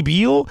 Bradley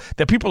Beal,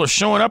 that people are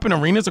showing up in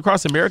arenas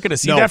across America to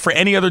see that for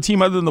any other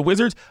team other than the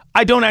Wizards?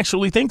 I don't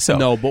actually think so.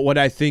 No, but what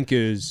I think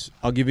is,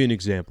 I'll give you an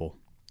example.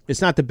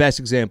 It's not the best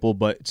example,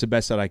 but it's the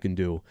best that I can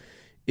do.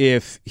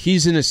 If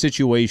he's in a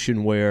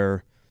situation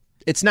where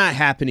it's not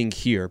happening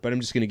here, but I'm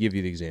just going to give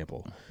you the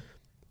example.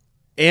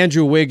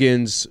 Andrew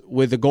Wiggins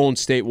with the Golden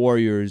State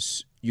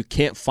Warriors, you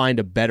can't find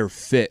a better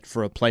fit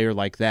for a player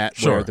like that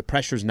where the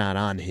pressure's not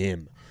on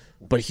him.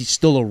 But he's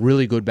still a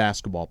really good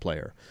basketball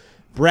player.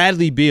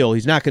 Bradley Beal,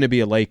 he's not going to be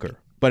a Laker,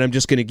 but I'm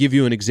just going to give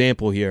you an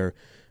example here.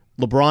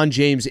 LeBron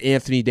James,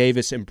 Anthony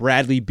Davis, and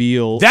Bradley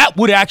Beal. That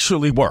would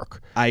actually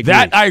work. I agree.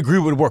 That I agree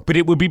would work, but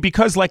it would be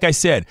because, like I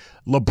said,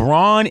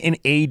 LeBron and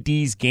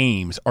AD's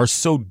games are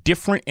so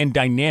different and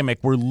dynamic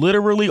where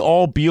literally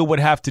all Beal would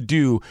have to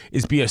do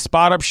is be a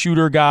spot-up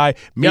shooter guy,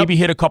 maybe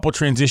hit a couple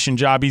transition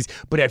jobbies,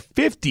 but at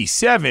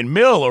 57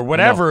 mil or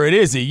whatever it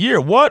is a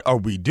year, what are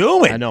we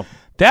doing? I know.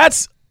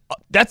 That's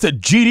a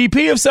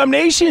GDP of some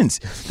nations.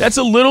 That's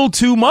a little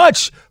too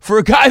much for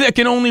a guy that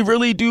can only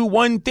really do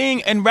one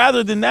thing, and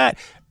rather than that,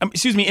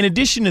 in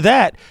addition to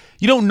that,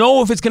 you don't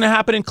know if it's going to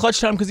happen in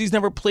clutch time because he's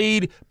never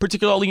played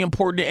particularly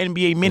important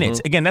NBA minutes.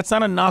 Again, that's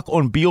not a knock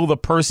on Beal the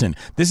person.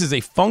 This is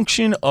a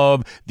function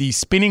of the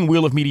spinning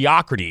wheel of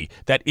mediocrity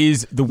that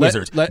is the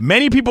Wizards.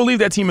 Many people leave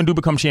that team and do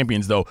become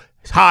champions, though.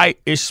 Hi,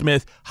 Ish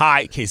Smith.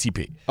 Hi,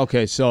 KCP.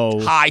 Okay, so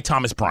hi,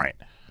 Thomas Bryant.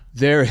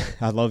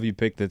 I love you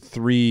picked the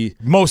three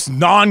most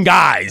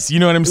non-guys. You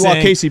know what I'm saying?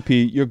 Well,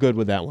 KCP, you're good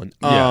with that one.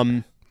 Yeah.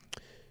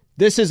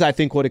 This is, I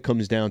think, what it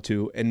comes down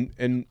to.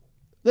 And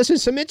listen,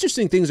 some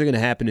interesting things are going to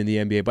happen in the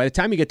NBA. By the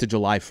time you get to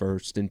July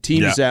 1st and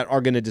teams that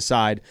are going to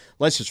decide,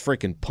 let's just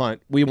freaking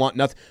punt. We want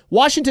nothing.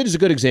 Washington is a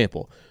good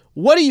example.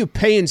 What are you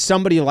paying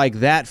somebody like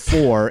that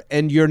for,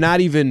 and you're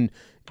not even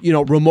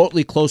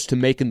remotely close to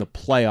making the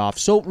playoffs?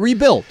 So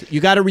rebuild. You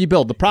got to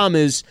rebuild. The problem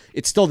is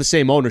it's still the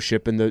same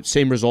ownership, and the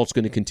same result's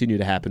going to continue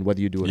to happen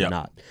whether you do it or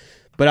not.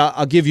 But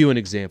I'll give you an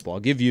example. I'll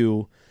give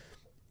you,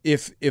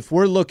 if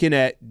we're looking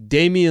at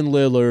Damian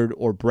Lillard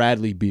or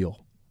Bradley Beal,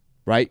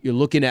 right? You're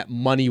looking at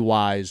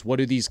money-wise. What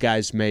do these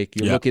guys make?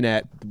 You're looking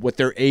at what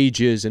their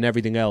age is and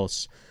everything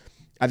else.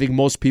 I think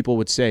most people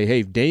would say,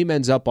 hey, if Dame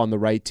ends up on the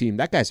right team,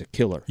 that guy's a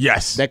killer.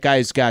 Yes. That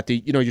guy's got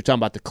the, you're talking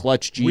about the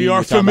clutch gene. We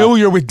are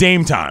familiar with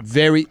Dame time.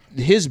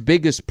 His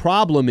biggest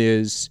problem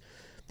is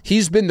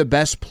he's been the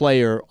best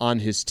player on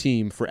his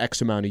team for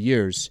X amount of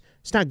years.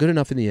 It's not good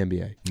enough in the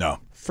NBA. No.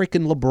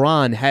 Freaking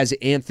LeBron has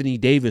Anthony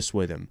Davis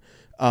with him.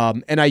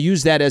 And I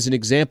use that as an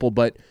example,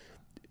 but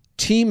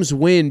teams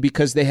win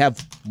because they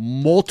have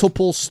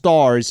multiple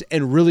stars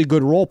and really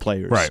good role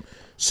players. Right.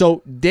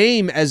 So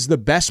Dame, as the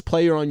best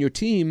player on your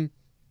team,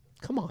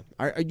 come on.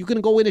 Are you going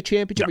to go win a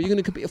championship? Are you going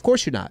to compete? Of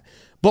course you're not.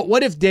 But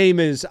what if Dame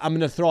is, I'm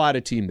going to throw out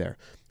a team there.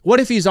 What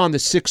if he's on the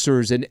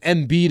Sixers and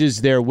Embiid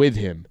is there with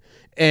him?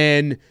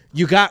 And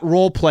you got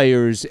role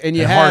players and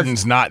you have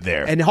Harden's not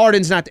there. And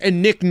Harden's not,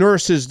 and Nick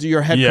Nurse is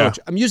your head coach.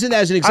 I'm using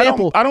that as an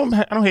example. I don't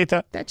hate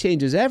that. That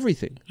changes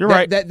everything. You're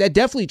right. That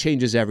definitely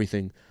changes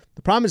everything.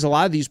 The problem is a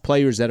lot of these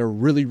players that are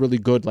really, really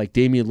good, like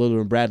Damian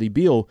Lillard and Bradley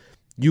Beal,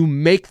 you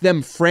make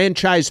them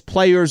franchise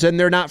players, and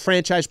they're not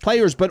franchise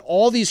players, but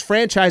all these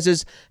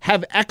franchises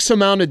have X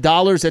amount of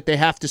dollars that they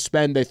have to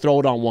spend. They throw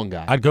it on one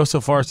guy. I'd go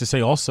so far as to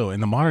say also, in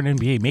the modern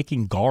NBA,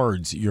 making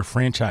guards your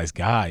franchise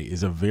guy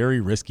is a very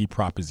risky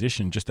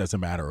proposition, just as a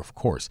matter of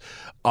course.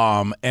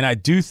 And I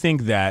do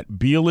think that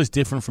Beal is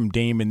different from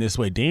Dame in this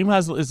way. Dame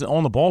is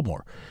on the ball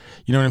more.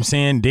 You know what I'm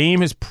saying?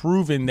 Dame has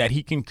proven that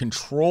he can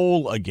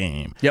control a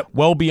game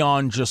well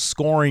beyond just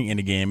scoring in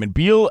a game. And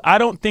Beal, I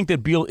don't think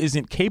that Beal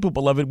isn't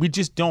capable of it. We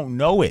just don't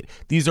know it.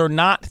 These are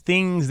not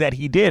things that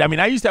he did. I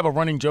mean, I used to have a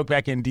running joke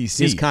back in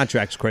D.C. His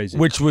contract's crazy.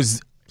 Which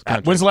was,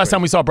 when's the last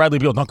time we saw Bradley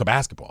Beal dunk a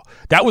basketball?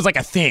 That was like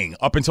a thing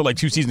up until like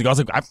 2 seasons ago. I was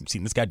like, I've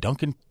seen this guy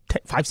dunk in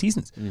 5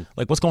 seasons.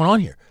 Like, what's going on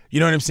here? You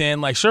know what I'm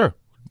saying? Like, sure.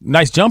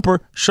 Nice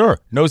jumper, sure.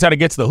 Knows how to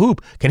get to the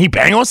hoop. Can he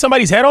bang on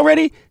somebody's head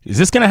already? Is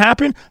this going to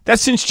happen?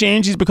 That's since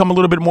changed. He's become a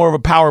little bit more of a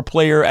power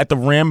player at the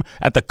rim,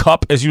 at the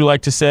cup, as you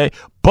like to say.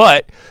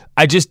 But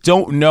I just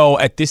don't know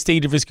at this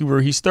stage of his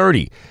career, he's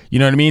 30. You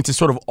know what I mean? To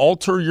sort of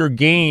alter your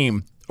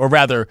game, or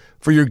rather,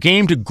 for your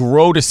game to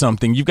grow to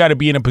something, you've got to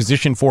be in a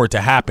position for it to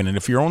happen. And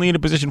if you're only in a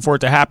position for it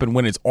to happen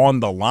when it's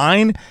on the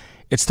line,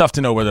 it's tough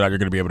to know whether or not you're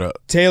going to be able to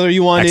Taylor,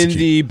 you want execute. in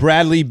the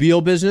Bradley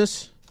Beal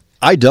business?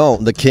 I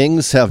don't. The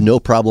Kings have no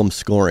problem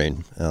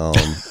scoring,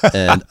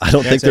 and I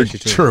don't think they're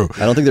true.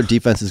 I don't think their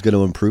defense is going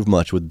to improve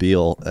much with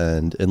Beal,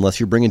 and unless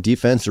you're bringing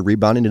defense or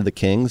rebounding into the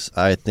Kings,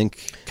 I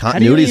think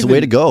continuity is the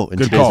way to go in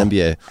today's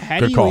NBA. How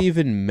do you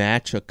even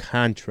match a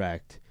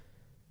contract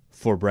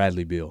for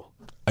Bradley Beal?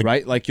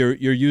 Right, like you're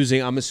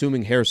using. I'm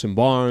assuming Harrison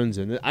Barnes,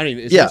 and I don't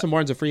even. Is Harrison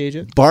Barnes a free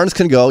agent? Barnes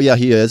can go. Yeah,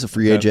 he is a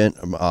free agent.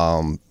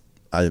 Barnes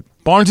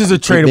is a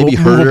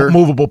tradable,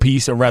 movable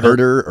piece, or rather,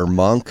 Herter or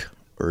Monk.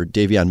 Or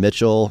Davion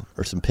Mitchell,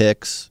 or some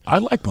picks. I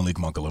like Malik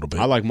Monk a little bit.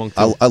 I like Monk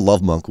too. I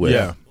love Monk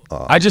with.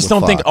 I just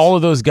don't think all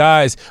of those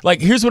guys. Like,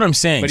 here's what I'm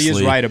saying. But he is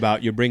Slee. right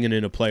about you're bringing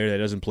in a player that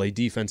doesn't play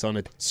defense on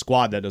a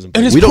squad that doesn't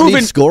play. We don't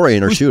need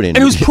scoring or shooting.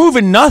 And who's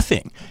proven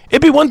nothing.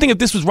 It'd be one thing if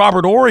this was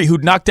Robert Horry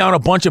who'd knocked down a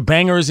bunch of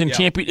bangers in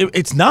champion.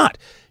 It's not.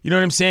 You know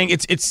what I'm saying?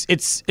 It's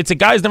a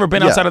guy who's never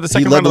been outside of the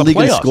second round of the playoffs. He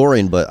led the league in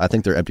scoring, but I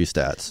think they're empty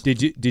stats.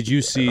 Did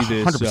you see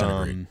this?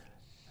 100% agree.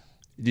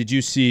 Did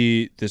you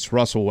see this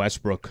Russell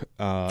Westbrook?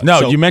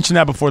 No, you mentioned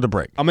that before the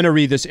break. I'm going to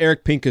read this.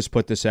 Eric Pincus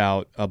put this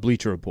out, a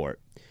Bleacher Report.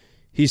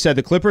 He said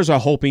the Clippers are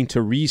hoping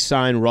to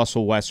re-sign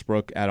Russell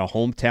Westbrook at a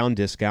hometown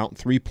discount,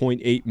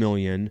 $3.8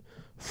 million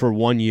for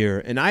 1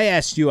 year. And I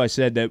asked you, I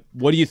said that,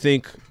 what do you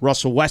think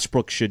Russell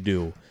Westbrook should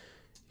do?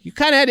 You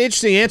kind of had an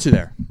interesting answer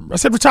there. I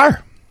said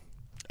retire.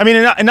 I mean,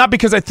 and not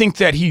because I think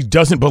that he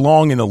doesn't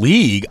belong in the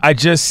league.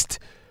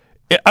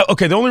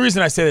 Okay, the only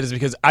reason I say that is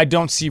because I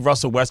don't see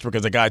Russell Westbrook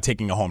as a guy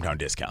taking a hometown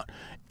discount.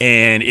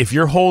 And if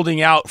you're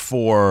holding out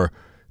for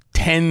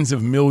tens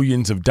of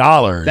millions of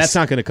dollars, that's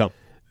not going to come.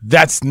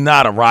 That's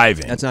not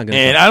arriving. That's not going to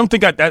And come. I don't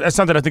think that's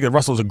not that I think that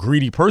Russell's a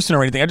greedy person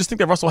or anything. I just think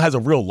that Russell has a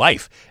real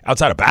life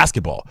outside of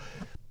basketball.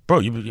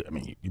 Bro, you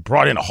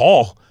brought in a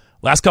haul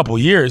last couple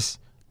of years.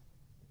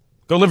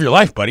 Go live your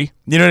life, buddy.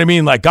 You know what I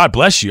mean? Like, God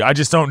bless you. I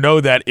just don't know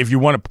that if you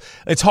want to.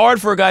 It's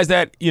hard for guys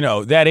that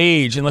that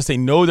age, unless they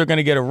know they're going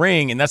to get a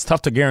ring, and that's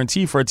tough to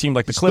guarantee for a team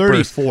like the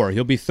Clippers. 34.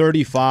 He'll be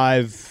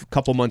 35 a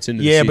couple months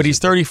into the season. Yeah, but he's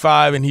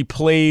 35 and he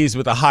plays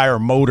with a higher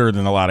motor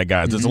than a lot of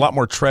guys. There's a lot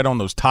more tread on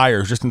those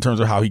tires, just in terms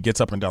of how he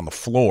gets up and down the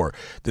floor,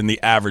 than the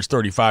average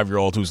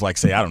 35-year-old who's like,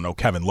 say, I don't know,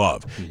 Kevin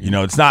Love.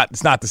 It's not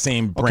the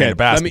same brand of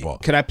basketball.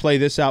 Can I play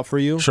this out for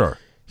you? Sure.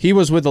 He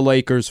was with the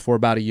Lakers for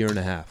about a year and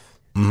a half.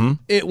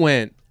 Mm-hmm. It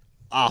went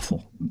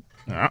awful.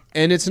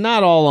 And it's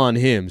not all on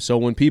him. So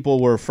when people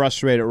were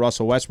frustrated at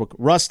Russell Westbrook,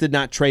 Russ did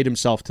not trade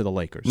himself to the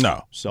Lakers.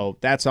 No. So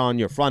that's on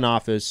your front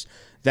office.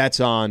 That's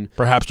on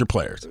perhaps your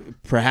players.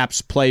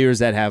 Perhaps players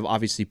that have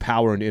obviously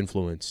power and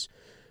influence.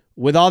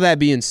 With all that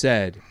being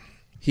said,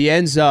 he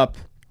ends up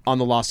on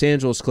the Los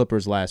Angeles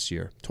Clippers last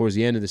year, towards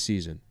the end of the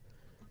season.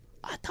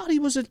 I thought he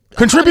was a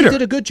contributor. He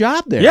did a good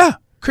job there. Yeah,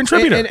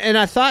 contributor. And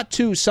I thought,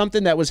 too,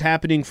 something that was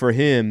happening for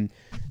him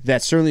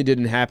that certainly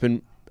didn't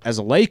happen as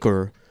a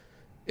Laker.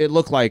 It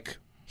looked like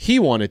he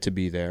wanted to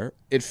be there.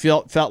 It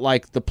felt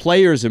like the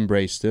players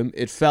embraced him.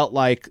 It felt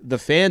like the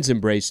fans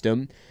embraced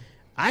him.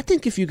 I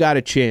think if you got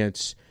a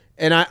chance,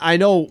 and I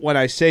know when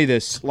I say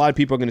this, a lot of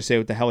people are going to say,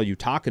 what the hell are you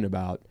talking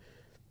about?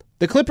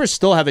 The Clippers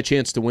still have a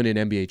chance to win an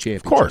NBA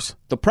championship. Of course.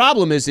 The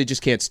problem is they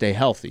just can't stay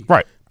healthy.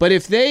 Right. But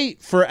if they,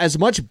 for as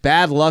much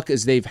bad luck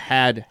as they've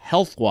had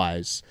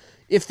health-wise,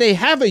 if they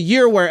have a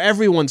year where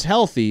everyone's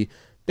healthy,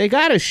 they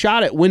got a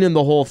shot at winning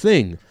the whole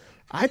thing.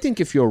 I think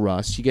if you're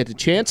Russ, you get the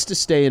chance to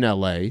stay in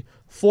L.A.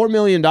 $4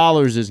 million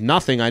is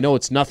nothing. I know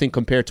it's nothing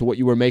compared to what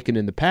you were making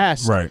in the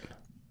past. Right.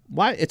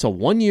 Why? It's a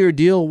one-year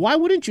deal. Why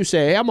wouldn't you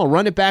say, hey, I'm going to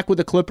run it back with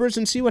the Clippers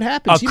and see what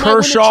happens? A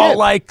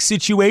Kershaw-like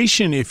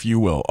situation, if you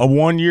will. A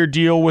one-year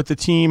deal with the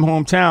team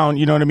hometown,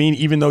 you know what I mean?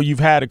 Even though you've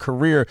had a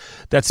career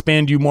that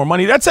spanned you more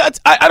money.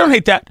 I don't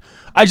hate that.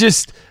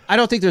 I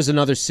don't think there's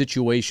another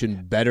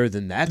situation better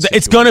than that.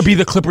 It's going to be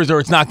the Clippers, or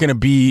it's not going to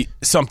be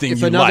something if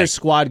you like. If another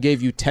squad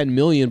gave you $10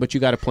 million, but you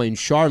got to play in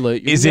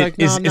Charlotte, is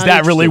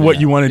that really what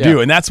you want to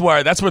do? And that's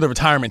where the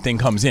retirement thing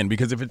comes in.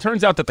 Because if it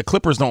turns out that the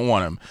Clippers don't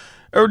want him,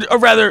 or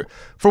rather,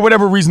 for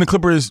whatever reason, the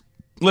Clippers,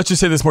 let's just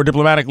say this more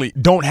diplomatically,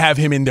 don't have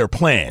him in their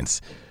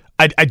plans.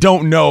 I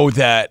don't know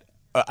that.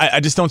 I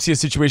just don't see a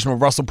situation where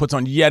Russell puts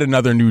on yet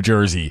another New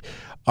Jersey.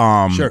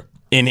 Sure.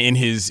 In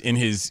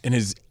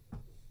his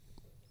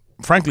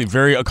frankly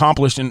very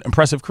accomplished and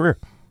impressive career.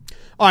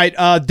 All right,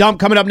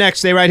 Dump coming up next.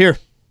 Stay right here.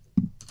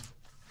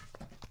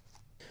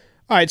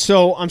 All right,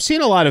 so I'm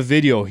seeing a lot of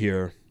video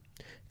here.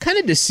 Kind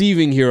of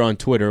deceiving here on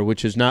Twitter,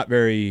 which is not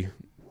very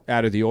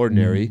out of the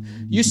ordinary.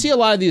 You see a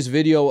lot of these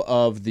video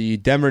of the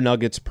Denver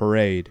Nuggets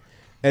parade,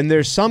 and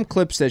there's some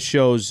clips that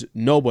shows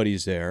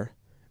nobody's there,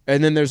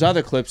 and then there's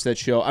other clips that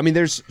show,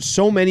 there's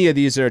so many of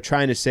these that are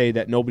trying to say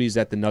that nobody's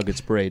at the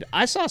Nuggets parade.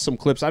 I saw some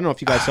clips. I don't know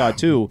if you guys saw it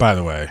too. By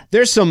the way.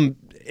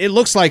 It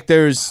looks like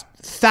there's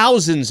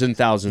thousands and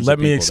thousands of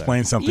people. Let me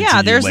explain something to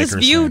you, there's Lakers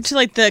this view fans. to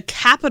like the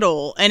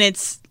Capitol, and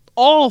it's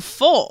all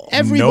full.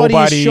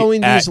 Everybody's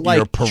showing these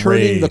like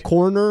turning the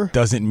corner.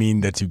 Doesn't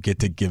mean that you get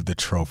to give the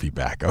trophy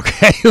back,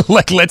 okay?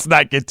 Let's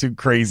not get too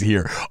crazy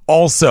here.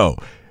 Also,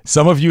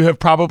 some of you have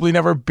probably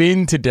never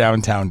been to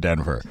downtown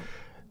Denver.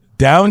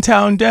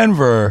 Downtown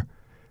Denver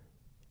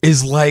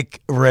is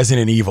like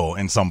Resident Evil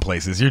in some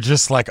places. You're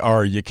just like,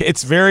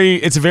 it's a very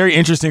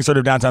interesting sort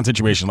of downtown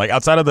situation. Like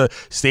outside of the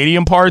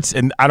stadium parts,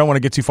 and I don't want to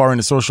get too far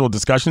into social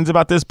discussions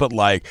about this, but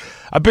like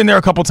I've been there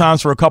a couple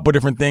times for a couple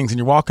different things, and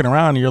you're walking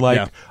around and you're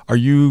like, Are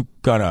you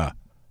gonna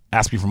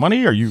ask me for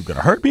money? Are you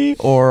gonna hurt me?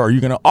 Or are you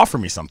gonna offer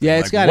me something?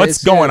 Yeah,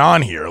 what's going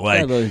on here?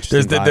 Like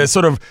there's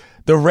sort of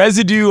the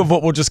residue of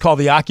what we'll just call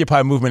the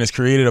Occupy movement has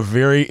created a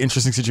very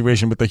interesting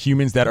situation with the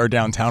humans that are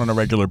downtown on a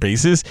regular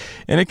basis,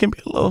 and it can be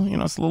a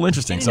little, it's a little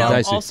interesting.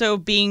 And, also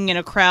being in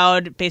a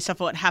crowd based off of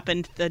what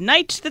happened the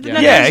night that the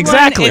Nuggets won.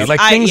 Exactly.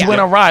 Things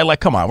went awry. Like,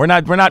 come on, we're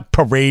not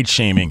parade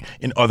shaming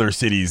in other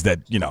cities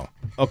that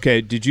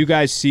Okay, did you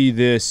guys see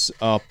this?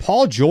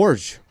 Paul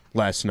George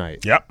last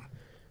night. Yep.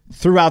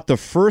 Threw out the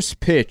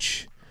first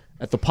pitch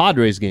at the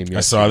Padres game yesterday.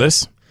 I saw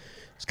this.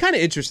 It's kind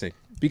of interesting.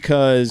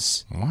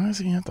 Because why is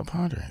he at the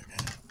Padres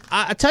game?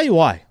 I tell you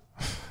why.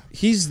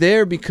 He's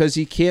there because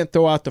he can't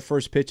throw out the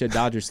first pitch at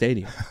Dodger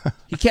Stadium.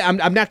 He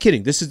can't. I'm not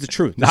kidding. This is the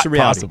truth. This is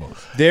reality. Possible.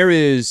 There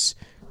is,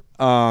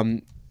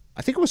 I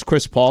think it was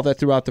Chris Paul that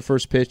threw out the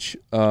first pitch.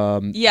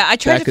 I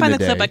tried to find the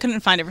clip. I couldn't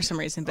find it for some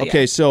reason. But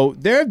okay, so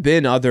there have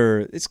been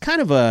other. It's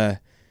kind of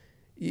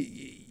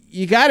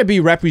you got to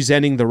be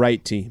representing the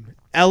right team.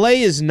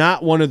 L.A. is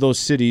not one of those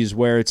cities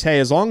where it's, hey,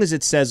 as long as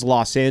it says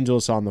Los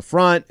Angeles on the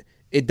front,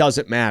 it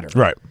doesn't matter.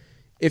 Right.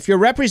 if you're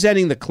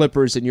representing the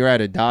Clippers and you're at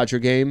a Dodger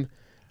game,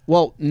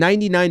 well,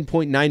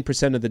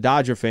 99.9% of the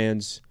Dodger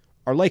fans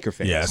are Laker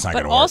fans. Yeah, it's not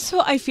But going to work.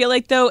 also, I feel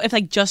like, though, if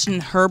like Justin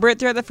Herbert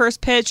threw at the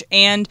first pitch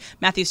and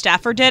Matthew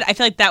Stafford did, I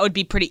feel like that would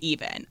be pretty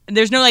even.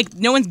 There's no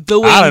one's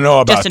booing I don't know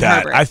about Justin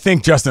that. Herbert. I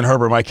think Justin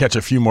Herbert might catch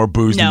a few more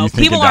boos than No, you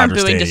think people in aren't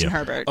Dodger booing Stadium. Justin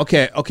Herbert.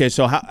 Okay.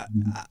 So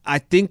I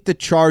think the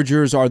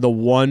Chargers are the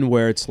one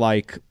where it's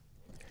like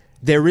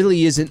there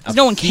really isn't a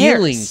no one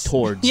feeling cares.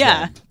 towards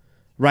Yeah. them.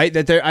 Right?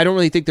 I don't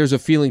really think there's a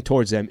feeling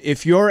towards them.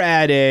 If you're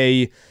at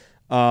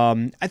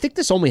I think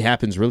this only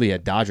happens really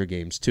at Dodger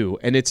games too,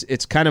 and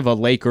it's kind of a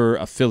Laker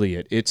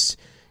affiliate. It's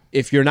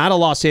if you're not a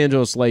Los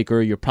Angeles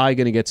Laker, you're probably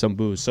going to get some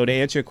boos. So to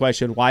answer your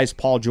question, why is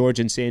Paul George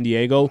in San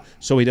Diego?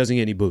 So he doesn't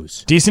get any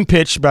boos. Decent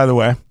pitch, by the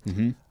way.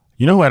 Mm-hmm.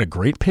 You know who had a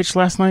great pitch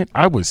last night?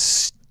 I was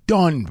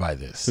stunned by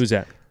this. Who's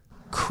that?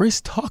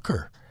 Chris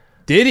Tucker.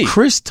 Did he?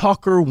 Chris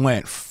Tucker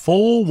went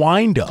full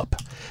wind-up.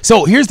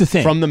 So here's the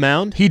thing. From the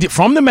mound? He did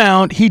from the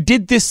mound. He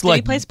did this Did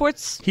he play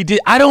sports? He did.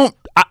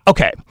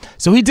 Okay.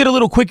 So he did a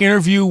little quick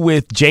interview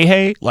with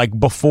Jay like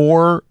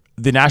before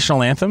the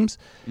national anthems,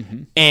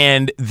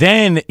 and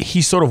then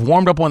he sort of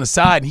warmed up on the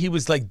side, and he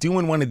was like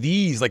doing one of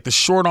these, like the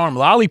short arm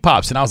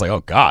lollipops, and I was like,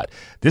 oh God,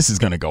 this is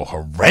gonna go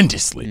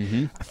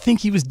horrendously. I think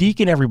he was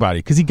deking everybody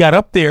because he got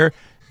up there,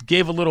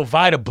 gave a little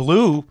Vita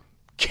Blue,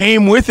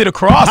 came with it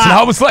across, and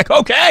I was like,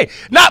 okay,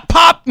 not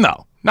pop.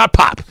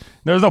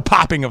 There was no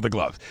popping of the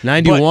gloves.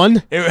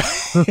 91?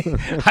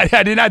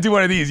 I did not do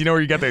one of these. You know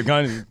where you got the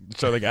gun and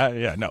show the guy?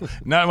 Yeah, no,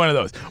 not one of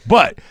those.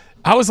 But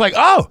I was like,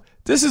 oh,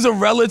 this is a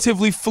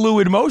relatively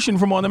fluid motion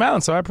from on the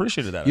mound, so I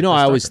appreciated that. You know,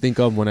 I always think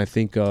of when I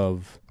think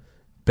of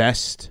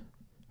best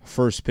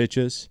first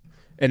pitches,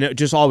 and it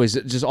just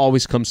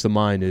always comes to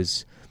mind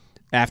is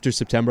after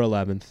September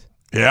 11th.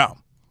 Yeah.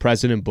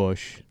 President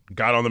Bush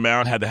got on the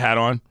mound, had the hat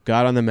on.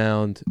 Got on the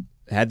mound,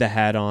 had the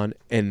hat on,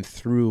 and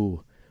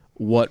threw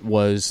what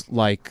was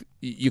like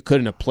you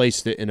couldn't have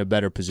placed it in a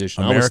better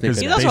position.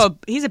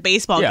 He's a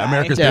baseball guy. Yeah,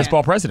 America's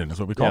baseball president is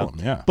what we call him.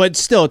 Yeah. But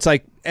still, it's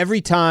like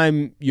every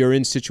time you're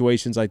in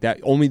situations like that,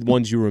 only the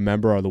ones you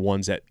remember are the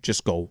ones that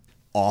just go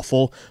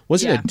awful.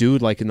 Wasn't a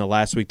dude like in the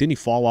last week? Didn't he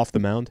fall off the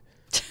mound?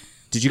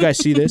 Did you guys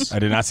see this? I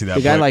did not see that.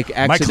 The guy like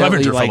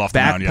accidentally like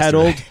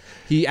backpedaled.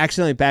 He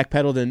accidentally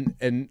backpedaled,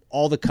 and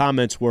all the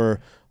comments were,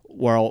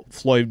 well,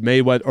 Floyd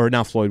Mayweather, or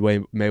not Floyd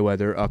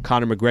Mayweather,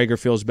 Conor McGregor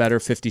feels better,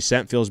 50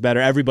 Cent feels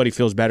better, everybody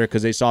feels better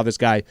because they saw this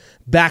guy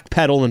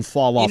backpedal and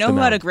fall off the mound. You know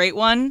who had a great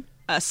one?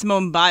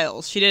 Simone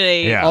Biles. She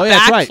did a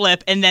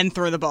backflip and then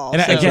threw the ball.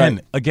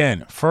 And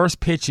again, first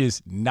pitch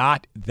is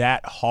not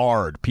that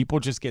hard. People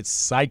just get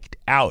psyched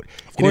out.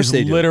 Of course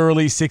they do.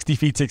 Literally 60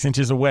 feet 6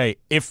 inches away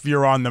if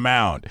you're on the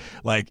mound.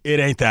 Like, it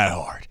ain't that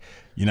hard.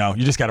 You know,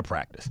 you just got to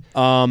practice.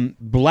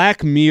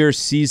 Black Mirror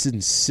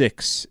Season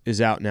 6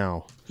 is out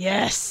now.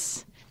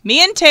 Yes.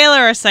 Me and Taylor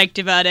are psyched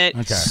about it.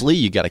 Okay. Slee,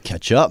 you got to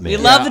catch up, man. We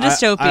love the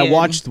dystopian. I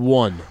watched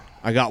one.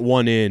 I got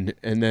one in,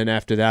 and then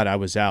after that, I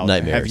was out.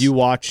 Nightmares. Have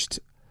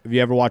you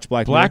ever watched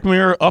Black Mirror? Black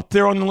Mirror up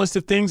there on the list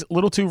of things, a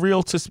little too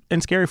real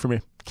and scary for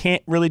me.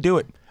 Can't really do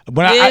it.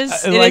 But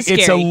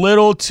it's a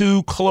little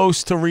too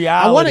close to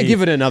reality. I want to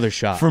give it another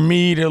shot for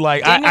me to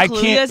like. Daniel I can't.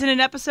 Kaluuya's in an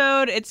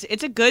episode.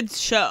 It's a good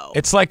show.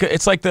 It's like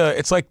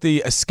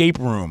the escape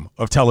room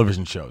of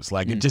television shows.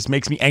 Like it just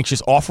makes me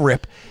anxious off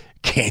rip.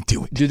 Can't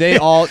do it. Do they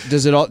all?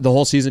 Does it all? The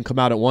whole season come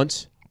out at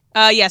once?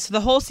 Yeah, so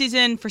the whole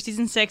season for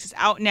season 6 is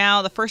out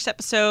now. The first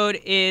episode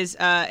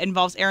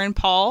involves Aaron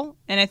Paul,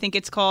 and I think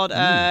it's called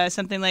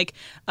something like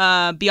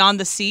Beyond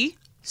the Sea.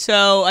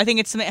 So I think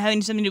it's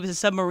having something to do with a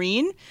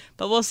submarine,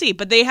 but we'll see.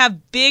 But they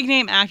have big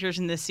name actors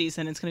in this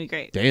season. It's going to be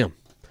great. Damn.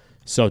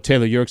 So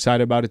Taylor, you're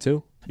excited about it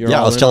too?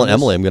 I was telling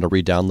Emily I'm going to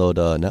re-download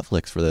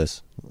Netflix for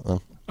this.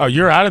 Oh,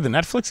 you're out of the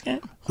Netflix game?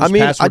 I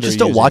mean, I just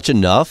don't watch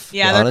enough.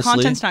 Yeah, honestly, their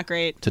content's not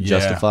great to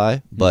justify.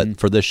 But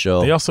for this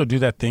show, they also do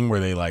that thing where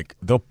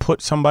they'll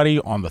put somebody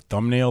on the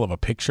thumbnail of a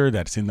picture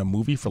that's in the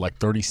movie for like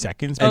 30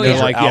 seconds. And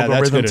their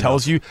algorithm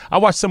tells you. I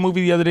watched some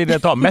movie the other day that I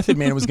thought Method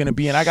Man was going to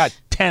be in. I got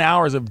 10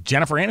 hours of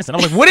Jennifer Aniston. I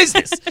was like, what is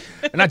this?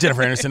 Not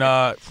Jennifer Aniston.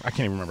 I can't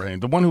even remember her name.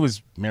 The one who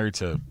was married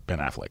to Ben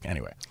Affleck.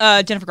 Anyway,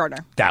 Jennifer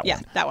Gardner. That one. Yeah,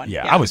 that one.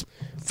 Yeah, I was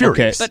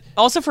furious. Okay.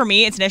 But also for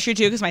me, it's an issue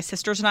too because my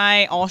sisters and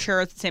I all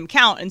share the same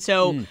account, and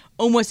so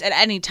almost at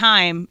any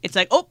time, it's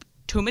like, oh,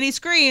 too many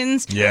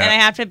screens, and I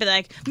have to be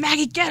like,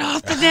 Maggie, get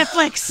off the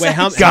Netflix. Wait,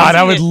 God,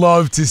 I would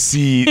love to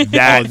see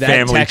that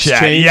family chat.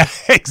 Chain? Yeah,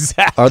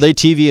 exactly. Are they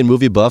TV and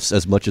movie buffs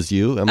as much as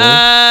you,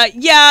 Emily?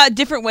 Yeah,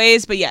 different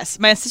ways, but yes.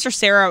 My sister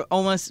Sarah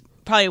almost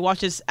probably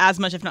watches as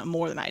much, if not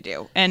more, than I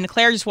do. And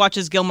Claire just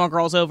watches Gilmore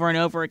Girls over and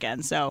over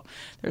again, so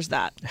there's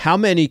that. How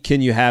many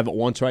can you have at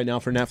once right now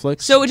for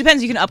Netflix? So it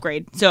depends. You can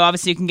upgrade. So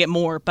obviously you can get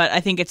more, but I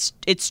think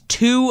it's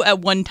 2 at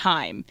one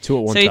time. 2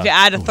 at one time. So if you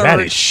add a third. That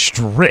is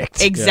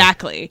strict.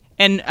 Exactly.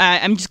 Yeah. And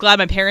I'm just glad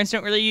my parents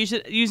don't really use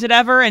it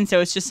ever, and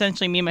so it's just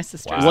essentially me and my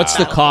sister. Wow. What's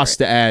the cost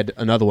to add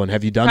another one?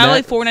 Have you done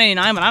Probably that?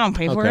 $4.99, but I don't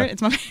pay for it.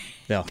 It's my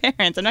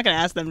parents. I'm not going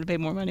to ask them to pay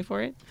more money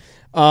for it.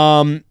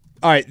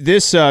 All right,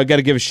 this got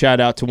to give a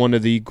shout out to one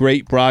of the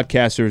great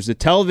broadcasters. The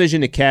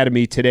Television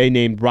Academy today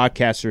named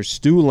broadcaster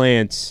Stu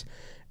Lance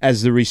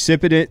as the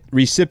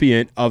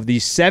recipient of the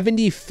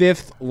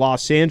 75th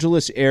Los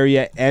Angeles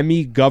Area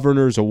Emmy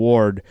Governors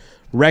Award,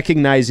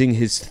 recognizing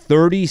his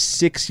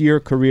 36-year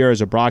career as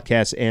a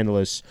broadcast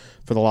analyst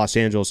for the Los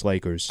Angeles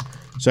Lakers.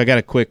 So I got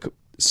a quick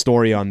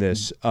story on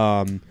this.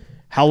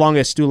 How long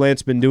has Stu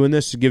Lance been doing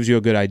this? It gives you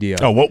a good idea.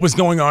 Oh, what was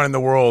going on in the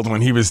world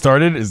when he was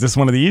started? Is this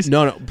one of these?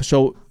 No.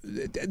 So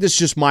this is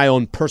just my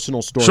own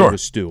personal story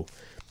with Stu.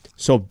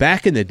 So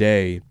back in the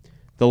day,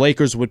 the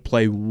Lakers would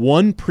play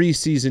one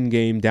preseason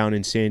game down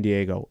in San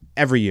Diego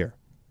every year.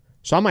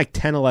 So I'm like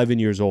 10, 11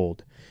 years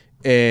old.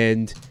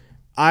 And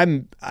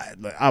I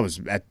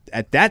was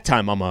at that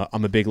time I'm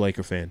a big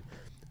Laker fan.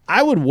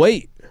 I would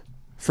wait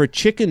for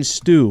chicken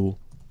stew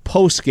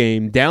post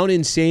game down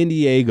in San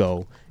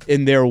Diego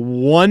in their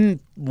one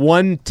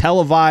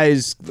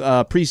televised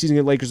preseason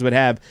the Lakers would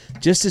have,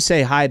 just to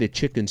say hi to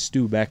Chicken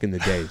Stew back in the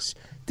days.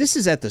 This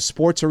is at the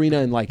Sports Arena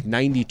in like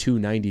 92,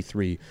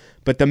 93.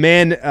 But the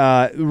man,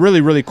 really,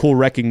 really cool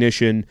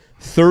recognition,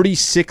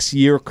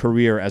 36-year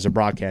career as a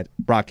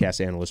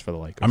broadcast analyst for the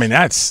Lakers. I mean,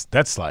 that's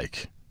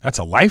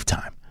a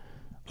lifetime.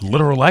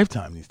 Literal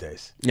lifetime these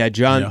days. Yeah,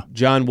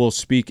 John will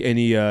speak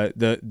any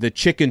the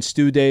Chicken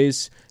Stew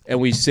days, and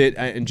we sit.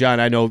 And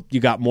John, I know you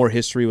got more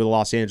history with the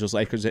Los Angeles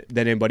Lakers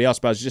than anybody else,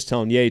 but I was just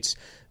telling Yates,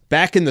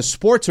 back in the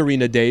Sports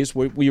Arena days,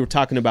 we were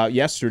talking about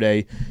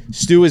yesterday,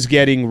 Stu is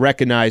getting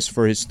recognized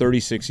for his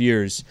 36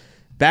 years.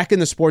 Back in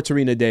the Sports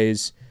Arena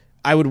days,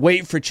 I would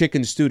wait for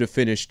Chicken Stew to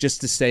finish just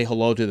to say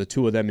hello to the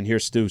two of them, and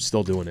here's Stu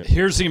still doing it.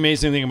 Here's the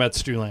amazing thing about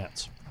Stu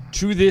Lance.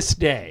 To this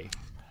day,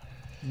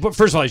 but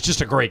first of all, he's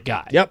just a great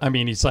guy. Yep. I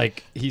mean, he's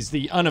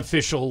the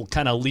unofficial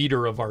kind of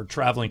leader of our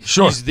traveling.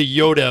 Sure. He's the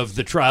Yoda of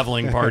the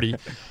traveling party.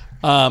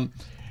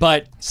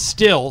 But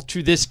still,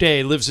 to this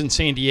day, lives in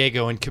San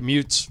Diego and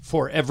commutes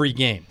for every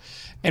game.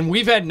 And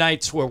we've had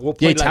nights where we'll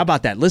play. Yates, how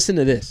about that? Listen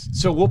to this.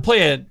 So we'll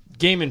play a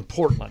game in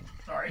Portland,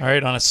 all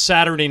right, on a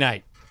Saturday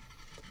night.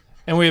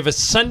 And we have a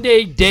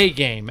Sunday day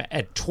game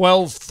at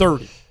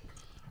 12:30.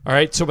 All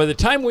right, so by the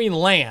time we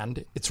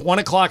land, it's 1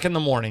 o'clock in the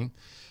morning.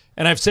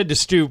 And I've said to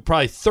Stu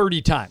probably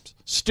 30 times,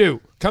 Stu,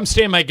 come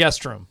stay in my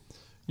guest room.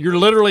 You're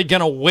literally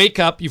going to wake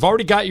up. You've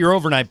already got your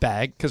overnight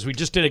bag because we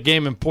just did a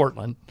game in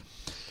Portland.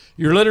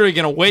 You're literally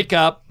going to wake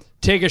up,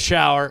 take a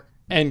shower,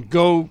 and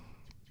go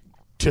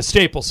to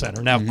Staples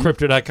Center, now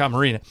Crypto.com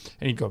Arena.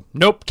 And he'd go,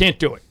 nope, can't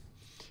do it.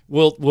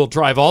 We'll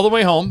drive all the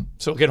way home.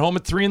 So he'll get home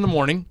at 3 in the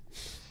morning.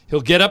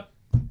 He'll get up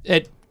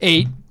at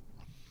 8.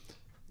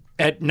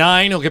 At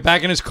 9, he'll get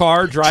back in his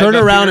car, turn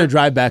around and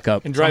drive back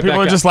up. And drive People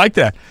back are up. just like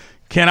that.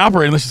 Can't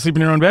operate unless you sleep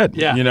in your own bed.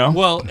 Yeah, you know.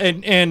 Well,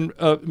 and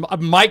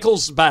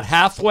Michael's about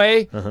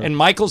halfway, and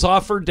Michael's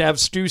offered to have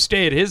Stu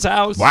stay at his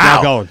house.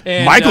 Wow,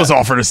 And, Michael's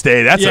offered to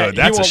stay. That's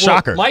a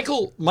shocker.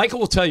 Michael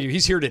will tell you,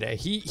 he's here today.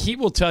 He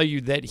will tell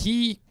you that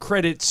he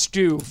credits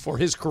Stu for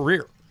his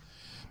career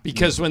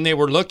because when they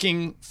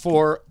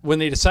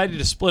decided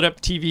to split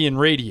up TV and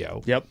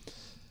radio,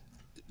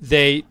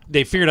 they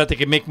figured out they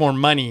could make more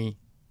money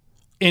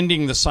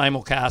ending the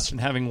simulcast and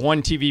having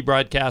one TV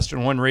broadcast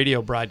and one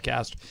radio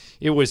broadcast.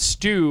 It was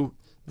Stu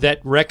that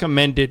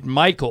recommended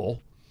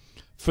Michael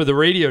for the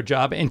radio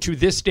job, and to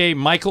this day,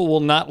 Michael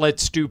will not let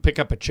Stu pick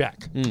up a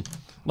check.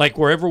 Like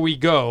wherever we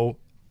go,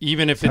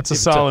 even if it's a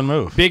solid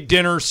move. Big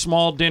dinner,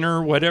 small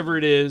dinner, whatever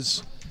it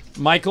is,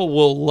 Michael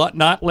will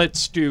not let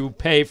Stu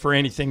pay for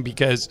anything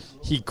because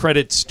he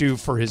credits Stu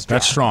for his job.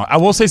 That's strong. I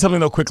will say something,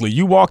 though, quickly.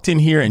 You walked in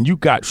here and you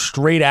got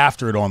straight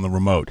after it on the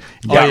remote.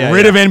 You got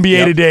rid of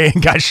NBA Today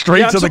and got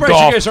straight to the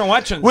golf. You guys aren't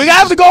watching. We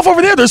got the golf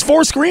over there. There's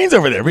 4 screens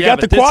over there. We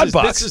got the quad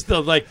box. This is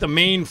the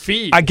main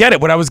feed. I get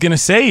it. What I was going to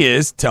say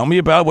is, tell me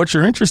about what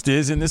your interest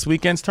is in this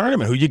weekend's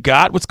tournament. Who you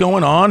got? What's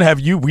going on?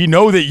 We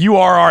know that you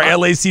are our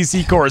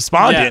LACC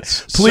correspondent.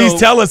 Yes. Please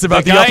tell us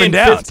about the up and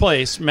down. downs. 5th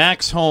place,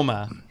 Max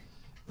Homa,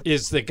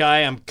 is the guy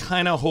I'm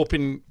kind of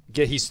hoping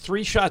he's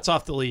 3 shots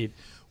off the lead.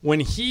 When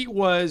he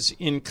was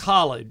in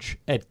college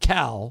at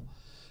Cal,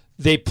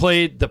 they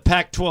played the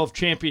Pac-12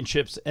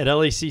 championships at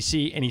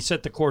LACC, and he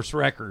set the course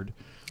record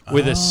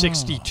with a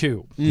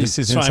 62. This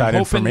is so inside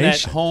I'm hoping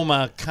information. that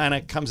Homa kind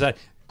of comes out.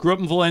 Grew up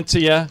in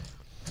Valencia.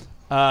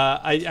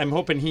 I'm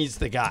hoping he's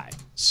the guy.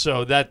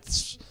 So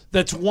that's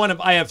one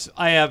of I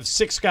have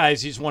 6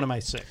 guys. He's one of my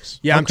 6.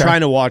 Yeah, I'm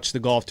trying to watch the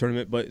golf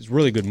tournament, but it's a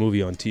really good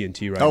movie on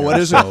TNT right now. Oh, what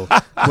is it?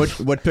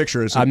 What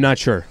picture is it? I'm not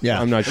sure. Yeah.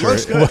 I'm not It sure.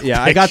 looks good.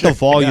 Yeah, I got the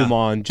volume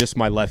on just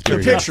my left ear.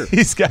 Good picture.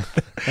 He's got.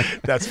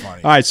 That's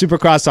funny. All right, Super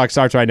Crosstalk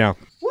starts right now.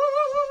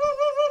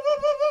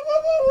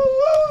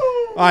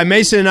 All right,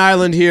 Mason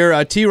Island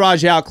here. T.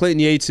 Raj out, Clinton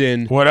Yates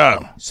in. What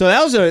up? So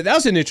that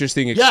was an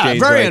interesting exchange. Yeah,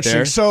 very right interesting.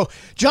 there. So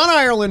John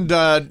Ireland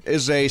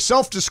is a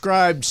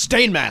self-described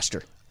stain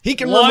master. He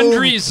can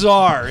Laundry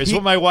czar is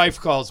what my wife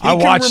calls me. He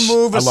can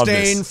remove a I love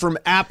stain this. from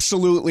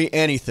absolutely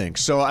anything.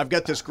 So I've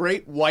got this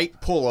great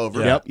white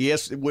pullover. Yep.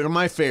 Yes, one of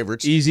my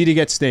favorites. Easy to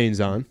get stains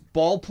on.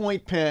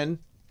 Ballpoint pen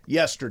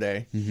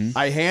yesterday.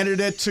 I handed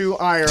it to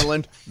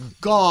Ireland.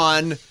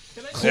 Gone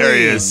There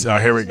he is.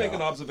 Here we Make an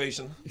go.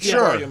 observation.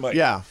 Sure. Mike.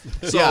 Yeah.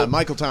 So, yeah,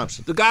 Michael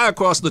Thompson. The guy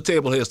across the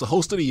table here is the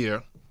host of the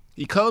year.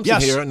 He comes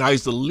in here, now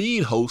he's the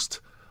lead host.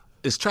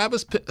 Has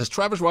Travis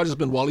Rogers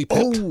been Wally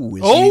picked?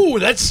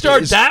 Let's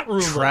start that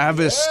rumor.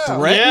 Travis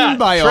threatened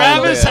by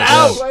Travis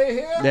all this.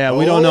 out. Yeah,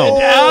 we don't know.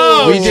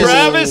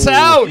 Travis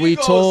out. We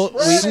told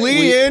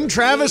Slee in,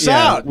 Travis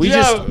out. We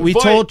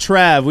told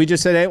Trav. We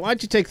just said, hey, why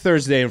don't you take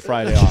Thursday and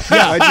Friday off?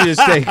 Why don't you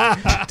just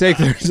take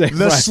Thursday and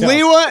The Friday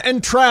Sliwa off?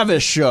 and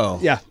Travis show.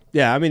 Yeah.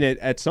 I mean,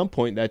 at some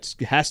point that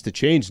has to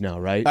change now,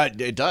 right?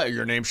 It does.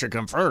 Your name should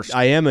come first.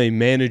 I am a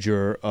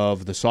manager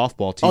of the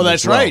softball team. Oh,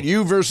 that's as well. right.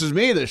 You versus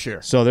me this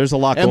year. So there's a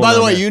lot going And on. by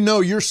the way, there. you know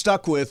you're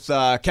stuck with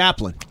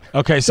Kaplan.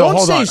 Okay, so Don't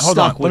hold say on.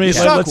 stuck with.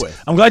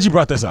 Let's. I'm glad you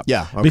brought this up.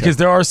 Yeah, okay. Because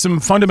there are some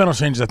fundamental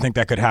changes I think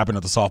that could happen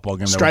at the softball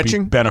game that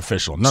Stretching? would be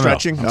beneficial. No,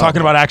 Stretching? I'm talking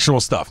about actual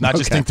stuff, not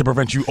just Okay. things to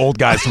prevent you old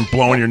guys from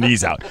blowing your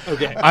knees out.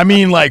 Okay. I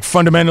mean, like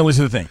fundamentally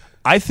to the thing.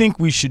 I think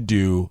we should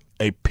do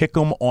a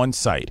pick'em on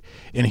site,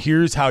 and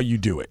here's how you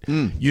do it.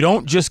 You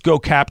don't just go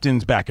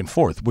captains back and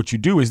forth. What you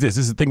do is this.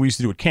 This is the thing we used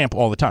to do at camp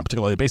all the time,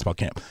 particularly at baseball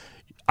camp.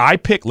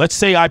 Let's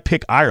say I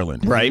pick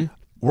Ireland. Right.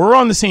 We're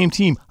on the same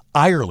team.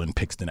 Ireland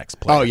picks the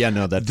next player. Oh, yeah,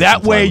 no, that That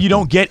doesn't fly way with you me.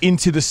 don't get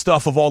into the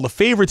stuff of all the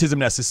favoritism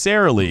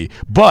necessarily,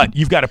 but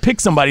you've got to pick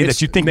somebody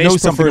that you think Mace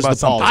knows something prefers about the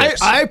something.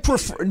 politics. I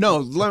prefer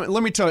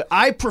let me tell you,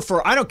 I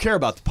don't care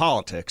about the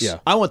politics. Yeah.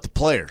 I want the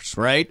players,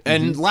 right?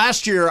 And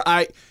last year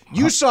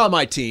you saw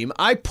my team.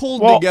 I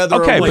pulled Well,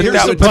 together okay, a but here's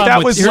that- the but team.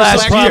 that was Here's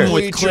last the problem year.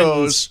 with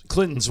Chose.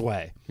 Clinton's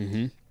way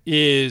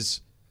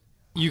is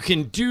you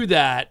can do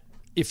that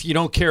if you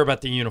don't care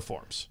about the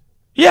uniforms.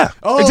 Yeah,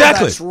 Oh,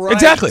 exactly. that's right.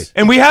 Exactly.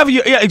 And we have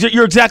you. Yeah,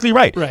 you're exactly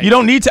right. Right. You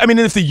don't need to. I mean,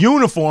 if the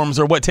uniforms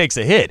are what takes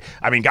a hit,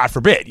 I mean, God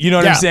forbid. You know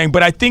what I'm Yeah. saying?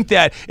 But I think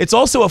that it's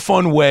also a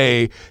fun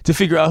way to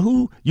figure out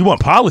who you want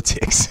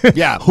politics.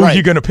 Yeah, who right.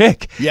 you gonna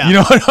pick? Yeah. You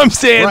know what I'm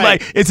saying? Right.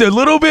 Like it's a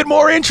little bit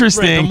more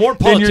interesting. Right, the more than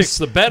politics,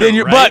 the better, than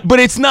right? But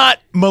it's not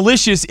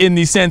malicious in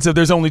the sense of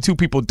there's only two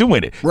people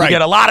doing it. Right. You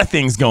get a lot of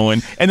things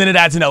going, and then it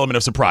adds an element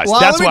of surprise. Well,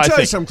 That's let why me I tell you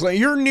think. something, Clay.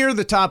 You're near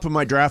the top of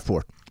my draft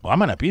board. Well, I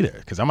might not be there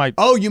because I might.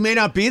 Oh, you may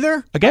not be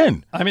there?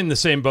 Again, I'm in the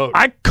same boat.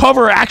 I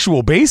cover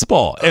actual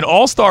baseball and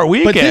All-Star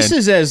Weekend. But this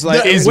is as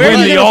like is where when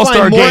are you the gonna All-Star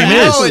find more game is.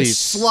 Now athletes? it's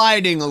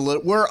sliding a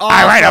little. We're off. All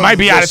right, I of might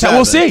be the out of time.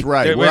 We'll see. seventh.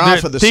 Right, we're There-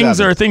 off of the things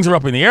seventh. things are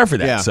up in the air for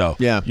that. Yeah, So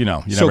yeah. you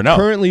So never know.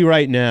 currently,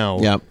 right now,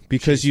 Yep.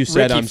 because you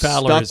said Ricky I'm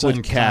Fowler stuck is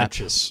with Cap.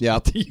 unconscious.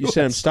 Yep. You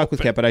said I'm stuck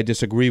with Cap, but I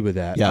disagree with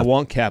that. Yeah. I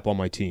want Cap on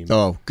my team.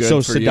 Oh, good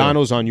So for you.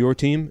 Sedano's on your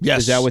team? Yes.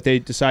 Is that what they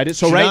decided?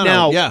 So right Sedano,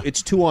 now, yeah.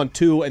 it's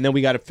 2-on-2, and then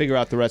we got to figure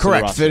out the rest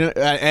Correct. of the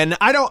roster. And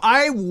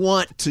I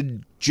want to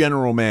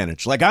general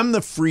manage. Like I'm the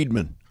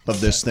Friedman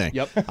of this thing.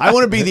 Yep. I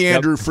want to be the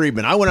Andrew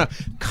Friedman. I want to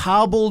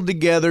cobble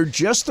together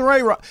just the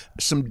right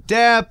some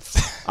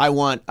depth. I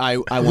want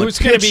Who's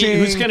pitching.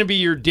 going to be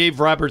your Dave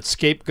Roberts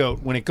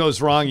scapegoat when it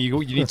goes wrong? You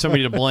need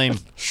somebody to blame.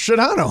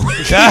 Shadano.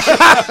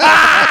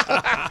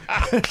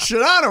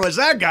 Shadano is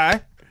that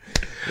guy.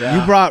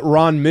 You brought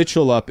Ron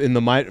Mitchell up in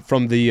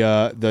from the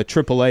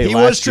AAA. He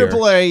last was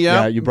AAA. year.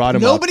 Yeah, you brought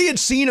him. Nobody had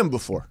seen him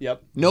before.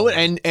 Yep. No,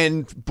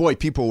 and boy,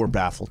 people were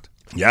baffled.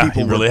 Yeah,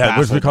 People he really were had.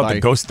 What's we baffled call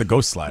it? by The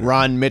ghost slider.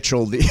 Ron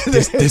Mitchell,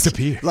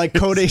 disappeared. Like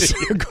Code is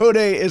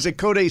it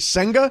Code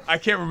Senga? I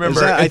can't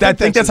remember. I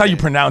think that's how his you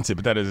name. pronounce it,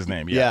 but that is his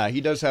name. Yeah,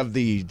 he does have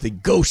the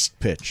ghost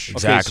pitch.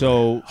 Exactly.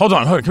 so- hold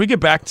on. Can we get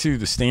back to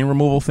the stain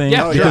removal thing?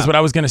 Yeah. Because yeah. what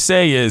I was going to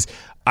say is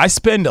I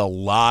spend a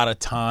lot of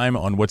time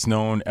on what's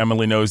known,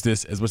 Emily knows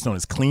this, as what's known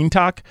as clean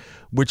talk,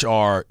 which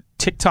are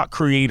TikTok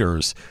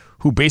creators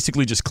who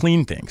basically just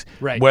clean things.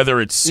 Right.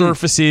 Whether it's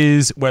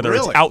surfaces, whether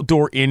it's Really?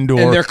 outdoor, indoor.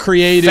 And they're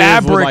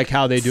creative with, like,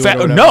 how they do it or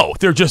whatever. No,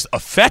 they're just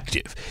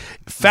effective.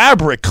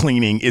 Fabric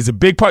cleaning is a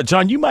big part.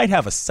 John, you might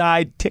have a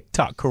side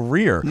TikTok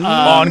career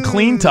on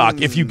Clean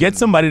Talk if you get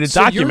somebody to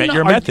So document you're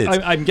your not- methods.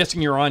 I'm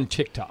guessing you're on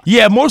TikTok.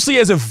 Yeah, mostly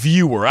as a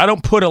viewer. I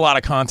don't put a lot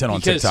of content on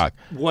Because TikTok.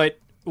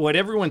 what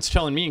everyone's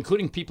telling me,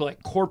 including people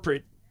at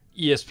corporate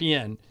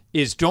ESPN,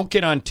 is don't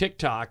get on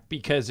TikTok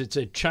because it's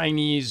a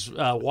Chinese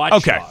watchdog.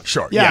 Okay,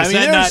 sure. Yeah, Yeah, I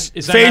mean,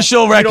 is that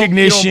facial not- you don't-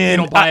 recognition. You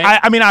don't buy it?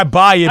 I mean, I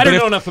buy it. I but don't if-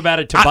 know enough about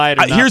it to buy it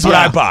or not. Here's what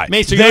I buy.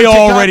 Mace, are you They on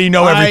TikTok? already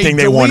know everything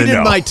they want to know. I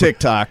deleted my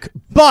TikTok,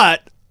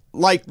 but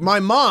like my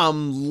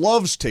mom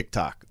loves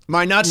TikTok.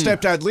 My not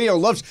stepdad Leo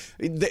loves.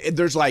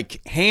 There's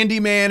like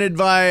handyman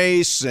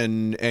advice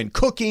and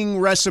cooking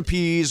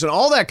recipes and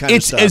all that kind of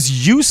It's stuff.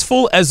 as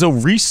useful as a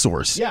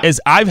resource Yeah. as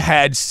I've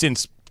had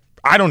since.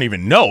 I don't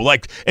even know.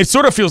 Like, it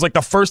sort of feels like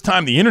the first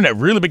time the internet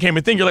really became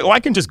a thing. You're like, oh, I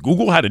can just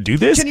Google how to do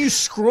this. Can you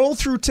scroll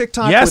through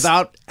TikTok Yes.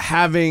 without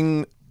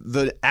having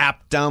the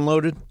app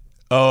downloaded?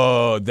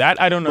 Oh, that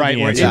I don't know Right,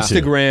 the where answer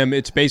to. Instagram,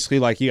 it's basically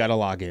like you got to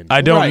log in.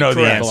 I don't Right, know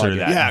the correct. answer to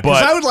that. Yeah,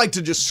 because but I would like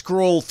to just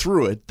scroll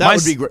through it. That My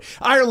would be s- great.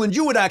 Ireland,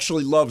 you would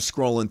actually love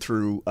scrolling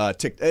through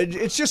TikTok.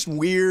 It's just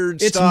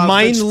weird It's stuff.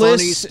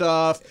 mindless. It's funny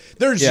stuff.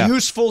 There's Yeah.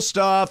 useful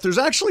stuff. There's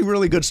actually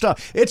really good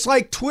stuff. It's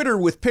like Twitter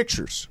with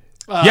pictures.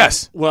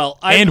 yes. Well,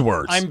 And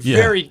words. I'm Yeah.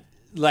 very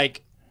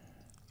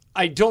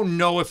I don't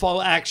know if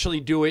I'll actually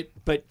do it,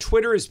 but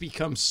Twitter has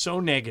become so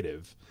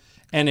negative,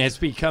 and has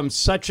become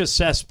such a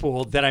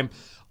cesspool that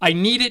I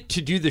need it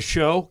to do the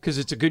show because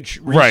it's a good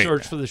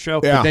resource for the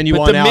show. Yeah. But then you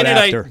want out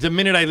after. The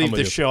minute I leave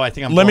the show, I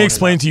think I'm. Let me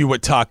explain to you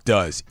what talk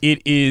does.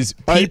 It is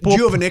people. Do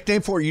you have a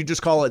nickname for it? You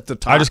just call it the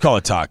talk. I just call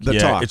it talk. The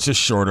talk. It's just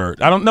shorter.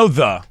 I don't know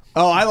the.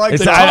 Oh, I like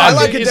It's the the- talk. I- I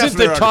like it. Is it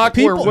the talk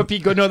where Whoopi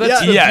go? No,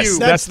 that's the yes, view.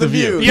 that's the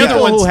view. The other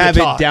People one's who the have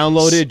talk. it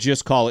downloaded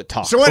just call it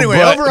talk. So anyway,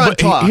 But- over on but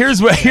talk.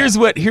 Here's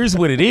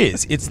what it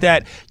is. It's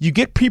that you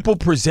get people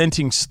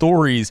presenting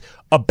stories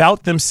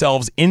about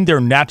themselves in their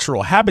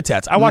natural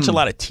habitats. I watch a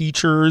lot of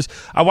teachers.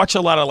 I watch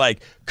a lot of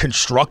like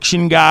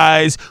construction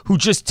guys who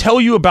just tell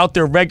you about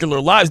their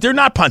regular lives. They're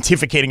not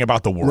pontificating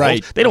about the world.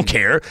 Right. They don't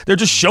care. They're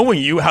just showing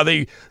you how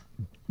they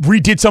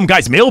redid some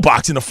guy's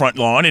mailbox in the front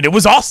lawn and it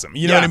was awesome.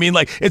 You know what I mean?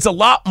 Like, it's a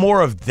lot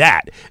more of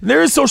that.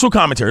 There is social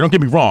commentary, don't get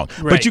me wrong,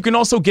 but you can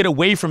also get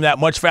away from that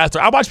much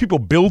faster. I watch people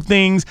build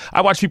things,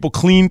 I watch people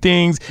clean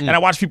things, and I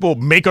watch people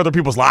make other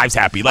people's lives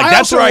happy. Like,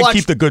 that's where I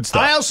keep the good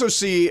stuff. I also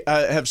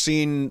have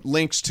seen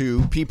links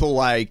to people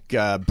like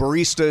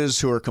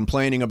baristas who are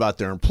complaining about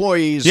their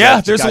employees.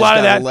 Yeah, there's a lot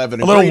of that.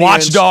 A little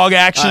watchdog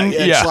action.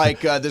 It's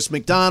like this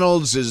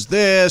McDonald's is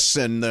this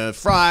and the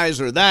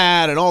fries are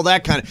that and all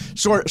that kind of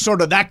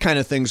sort of that kind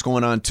of thing's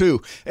going on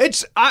too.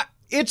 It's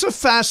a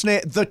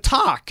fascinating. The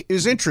talk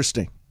is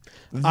interesting.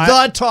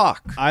 The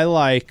talk.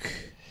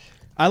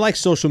 I like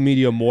social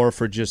media more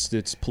for just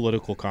its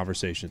political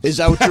conversations. Is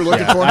that what you're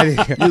looking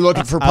for? You're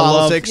looking for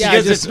politics?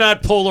 Because it's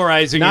not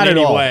polarizing not in at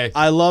any all. way.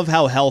 I love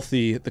how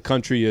healthy the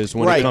country is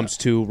when it comes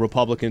to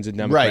Republicans and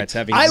Democrats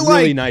having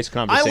really nice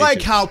conversations. I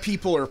like how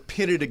people are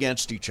pitted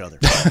against each other.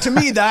 To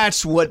me,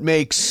 that's what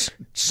makes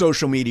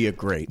social media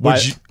great.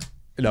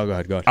 No, go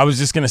ahead. I was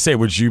just going to say,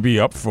 would you be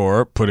up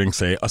for putting,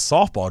 say, a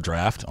softball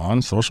draft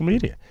on social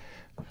media?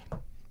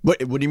 What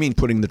do you mean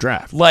putting the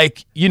draft?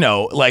 Like,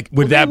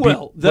 would that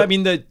be? I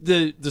mean,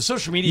 the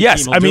social media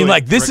Yes, team I mean, will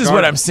like, do it this is what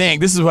I'm regardless. saying.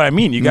 This is what I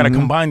mean. You got to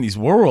combine these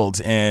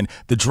worlds, and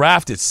the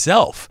draft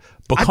itself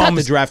I thought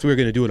the draft we were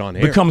going to do it on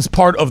air. becomes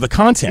part of the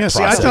content Yeah,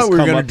 see, I process. thought we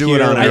were going to do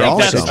it on I air think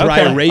also. that's dry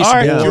erase All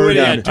right. board. Do it,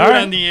 and- do it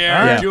on the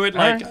air. Do it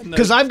like on the,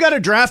 Because I've got a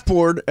draft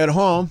board at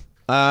home.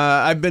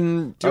 I've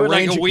been do it like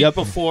arranging. a week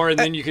before, and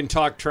then you can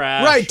talk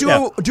trash. Right, do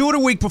it a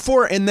week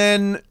before, and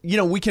then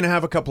we can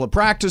have a couple of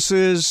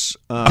practices.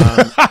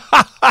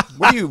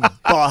 What are you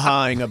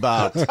bah-hing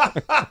about?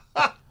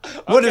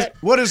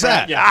 What is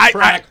that? Yeah,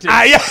 practice.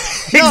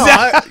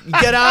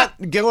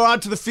 Go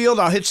out to the field.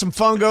 I'll hit some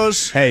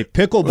fungos. Hey,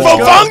 pickleball.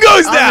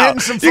 Fungos I'm now. hitting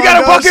some You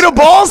got a fungos. bucket of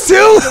balls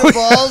too.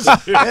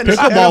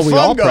 Pickleball, we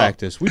all fungo.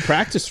 practice. We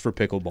practiced for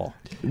pickleball.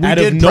 We Out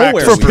did of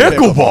nowhere. practice For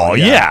pickleball,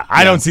 yeah.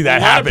 I don't see A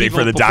that lot of happening people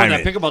for the before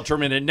diamond. that pickleball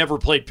tournament had never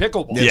played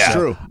pickleball. It's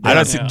true. I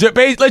don't see.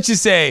 Let's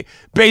just say,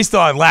 based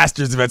on last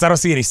year's events, I don't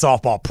see any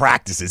softball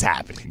practices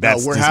happening.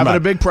 That's we're just having my a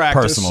big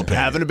practice. Personal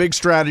opinion. Having a big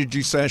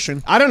strategy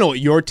session. I don't know what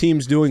your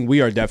team's doing.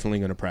 We are definitely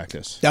going to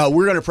practice. No,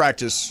 we're going to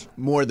practice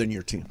more than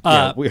your team.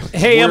 Hey, We're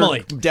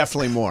Emily.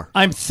 definitely more.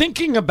 I'm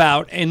thinking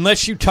about,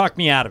 unless you talk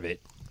me out of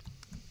it,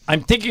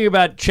 I'm thinking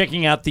about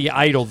checking out The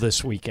Idol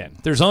this weekend.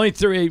 There's only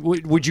 3.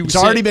 Would you It's say?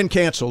 already been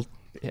canceled.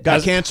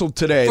 Got canceled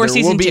today. For There will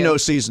season be 2. no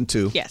season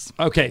 2. Yes.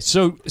 Okay,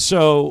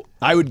 so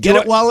I would get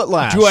it while it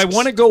lasts. Do I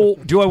want to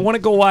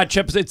go watch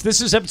episodes?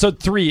 This is episode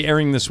 3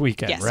 airing this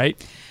weekend, Yes.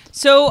 right?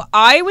 So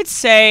I would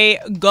say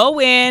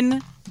go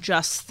in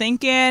just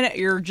thinking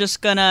you're just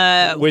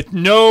gonna With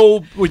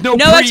no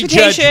expectation,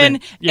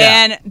 prejudgment.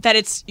 Yeah. and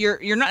that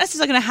you're not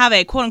necessarily gonna have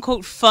a quote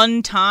unquote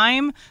fun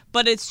time,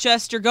 but it's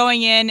just you're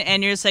going in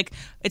and you're just like,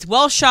 it's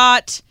well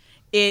shot,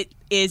 it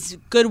is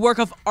good work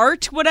of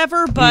art,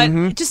 whatever, but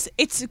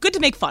it's good to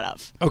make fun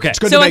of. Okay. It's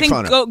good So to I make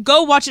think fun of.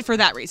 go watch it for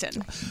that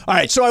reason. All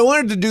right, so I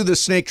wanted to do the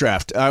snake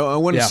draft. I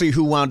wanted to see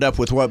who wound up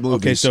with what movies.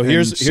 Okay, so and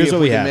here's see if what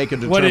we we can have. make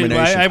a What did,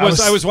 determination. I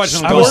was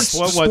watching I was-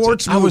 golf. What was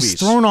sports it? I was movies.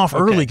 thrown off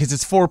early because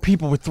it's 4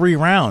 people with 3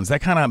 rounds.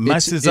 That kind of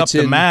messes up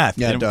the math.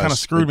 Yeah, it and does. kind of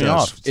screwed It me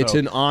does. off. It's So-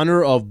 in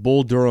honor of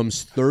Bull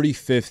Durham's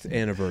 35th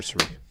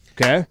anniversary.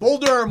 Okay. Bull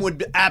Durham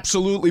would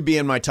absolutely be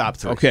in my top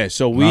 3. Okay,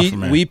 so Not for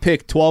me. we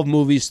picked 12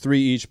 movies, 3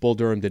 each. Bull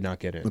Durham did not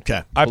get in.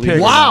 Okay. I Believe it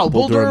picked. or Wow, not,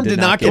 Bull Durham did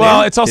not get in.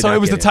 Well, it's also Did not it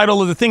was get the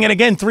title of the thing, and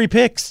again, 3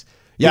 picks.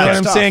 You know what it's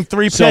I'm tough. saying?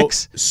 3 So,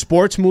 picks.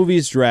 sports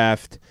movies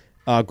draft,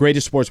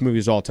 greatest sports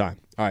movies all time.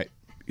 All right,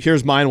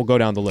 here's mine. We'll go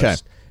down the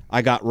list.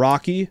 I got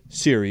Rocky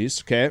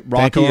series. Okay,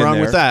 Rocky. Can't go in wrong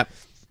there. with that.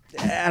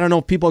 I don't know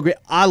if people agree.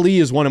 Ali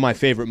is one of my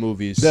favorite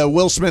movies. The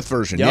Will Smith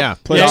version, Yep. yeah.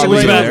 Put Yeah, Ali it was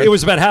in about there. it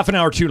was about half an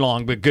hour too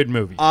long, but good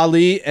movie.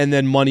 Ali, and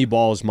then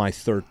Moneyball is my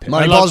 3rd pick.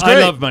 I Moneyball's great.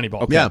 love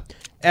Moneyball. Okay. Yeah.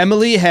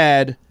 Emily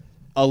had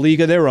A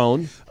League of Their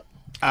Own.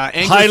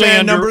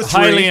 Anchorman number 3.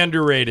 highly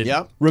underrated.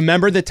 Yep.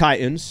 Remember the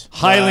Titans.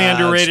 Highly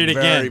That's underrated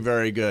very, again.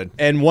 very good.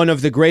 And one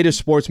of the greatest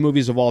sports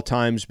movies of all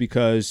times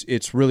because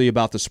it's really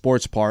about the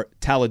sports part,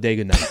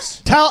 Talladega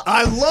Nights.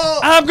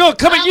 I'm gonna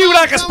come at you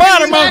like a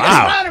spider monkey.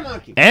 Wow.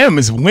 M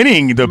is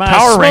winning the My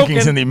power smoking-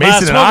 rankings in the my Mason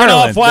and smoking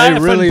Ireland. off wife They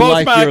really and both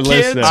like my your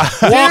list kids,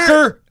 there.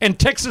 Walker and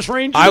Texas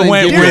Rangers. I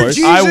went Dear with.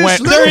 Jesus, I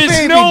went. little There is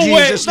baby no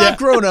way- Jesus, not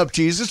grown up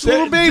Jesus,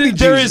 little baby Jesus.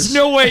 There is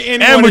no way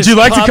anyone. And would is you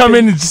like to come topping-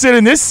 in and sit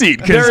in this seat?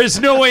 'Cause There is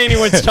no way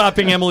anyone's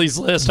topping Emily's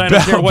list. I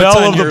don't care what's Bell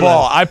on of the your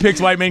ball. list. I picked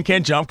White Men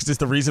Can't Jump because it's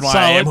the reason why I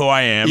Solid. am who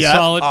I am. Yeah.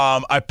 Solid.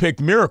 I picked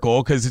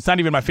Miracle because it's not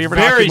even my favorite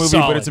Very hockey movie,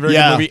 solid. but it's a very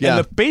Yeah, good movie. yeah.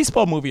 And the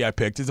baseball movie I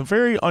picked is a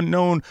very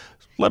unknown,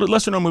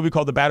 lesser known movie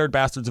called The Battered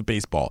Bastards of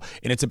Baseball,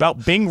 and it's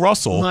about Bing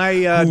Russell,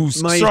 whose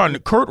son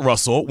Kurt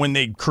Russell, when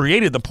they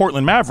created the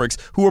Portland Mavericks,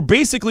 who are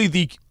basically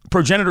the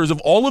progenitors of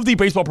all of the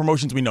baseball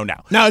promotions we know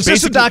now. Now, is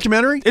this a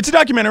documentary? It's a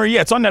documentary.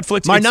 Yeah, it's on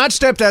Netflix. My It's- not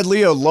stepdad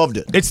Leo loved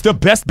it. It's the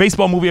best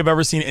baseball movie I've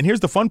ever seen. And here's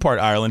the fun part,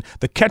 Ireland.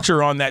 The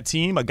catcher on that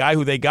team, a guy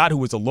who they got who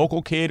was a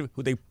local kid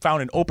who they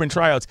found in open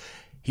tryouts,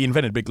 he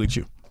invented Big League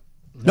Chew.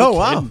 No,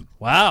 wow.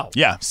 Wow.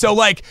 Yeah. So,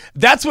 like,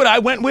 that's what I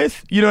went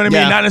with. You know what I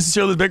mean? Yeah. Not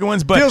necessarily the bigger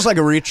ones, but Feels like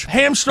a reach.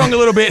 hamstrung a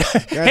little bit.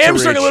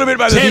 hamstrung reach. a little bit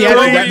by the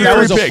That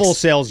was a picks. full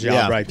sales job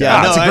Yeah. right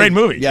Yeah. there. Ah, it's a great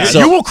movie. yeah.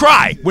 You will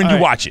cry when you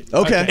right. watch it.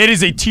 Okay. It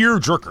is a tear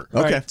jerker.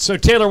 All Okay. right. So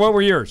Taylor, what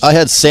were yours? I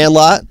had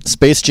Sandlot,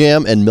 Space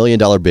Jam, and $1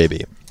 Million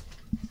Baby.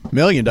 $1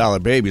 Million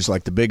Baby's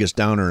like the biggest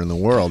downer in the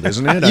world,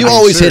 isn't it? You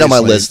always hate on my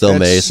list, though,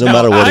 Mace. No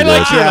matter what I it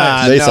like is. your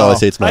list. Mace No. always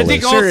hates my I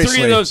think list. all Seriously.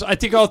 three of those. I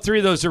think all three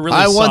of those are really.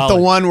 I want the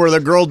solid. one where the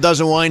girl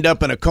doesn't wind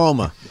up in a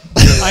coma.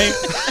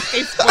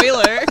 A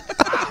spoiler.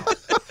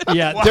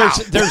 Yeah,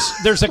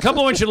 there's a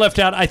couple ones you left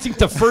out. I think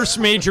the first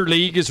Major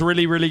League is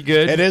really, really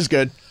good. It is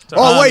good.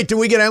 Oh, wait, did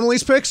we get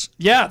Emily's picks?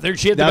 Yeah, there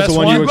she had the That's best the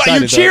one you were But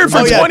excited you cheered though.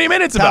 for Oh, yeah. 20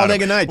 minutes about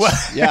Talladega it.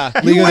 Nights. Yeah.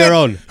 League of their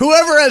own.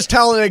 Whoever has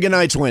Talladega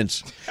Nights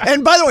wins.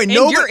 And by the way,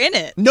 nobody, you're in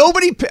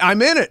it.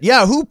 I'm in it.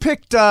 Yeah, who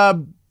picked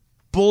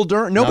Bull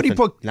Durham? Nobody Nothing.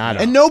 put Nada.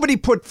 and nobody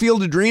put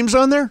Field of Dreams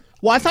on there?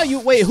 Well, I thought you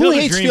who Field of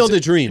hates Dreams- Field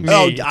of Dreams? Me.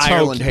 Oh, Totally.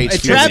 Ireland hates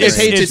Field Travis of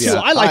Dreams. hates it too.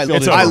 I like Field of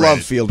it's Dreams. I overrated.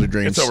 love Field of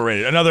Dreams. It's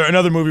overrated.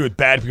 Another movie with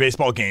bad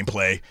baseball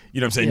gameplay. You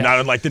know what I'm saying? Not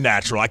unlike The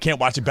Natural. I can't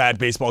watch a bad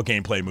baseball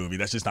gameplay movie.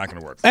 That's just not going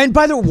to work. And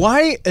by the way,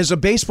 why, as a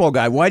baseball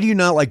guy, why do you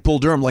not like Bull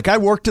Durham? Like, I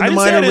worked in I the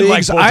didn't say I minor didn't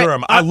leagues. like Bull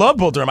Durham. I love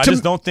Bull Durham. I to-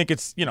 just don't think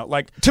it's,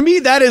 like... To me,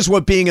 that is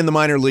what being in the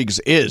minor leagues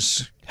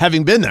is,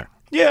 having been there.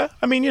 Yeah,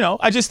 I mean,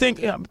 I just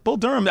think Bull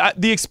Durham,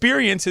 the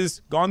experience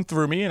has gone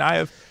through me, and I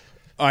have...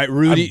 All right,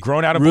 Rudy. I've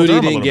grown out of Bull Rudy Durham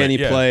a didn't little get bit, any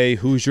yeah. play.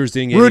 Hoosiers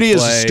didn't get Rudy any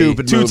is play. a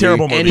stupid Two movie.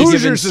 terrible movies. Any given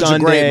Hoosiers is a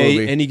great Sunday,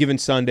 movie. any given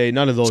Sunday,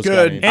 none of those good.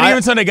 got in. Any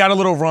given Sunday got a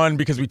little run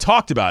because we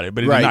talked about it,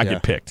 but it Right. did not Yeah.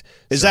 get picked.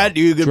 Is that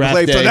you could Draft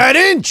play for day. that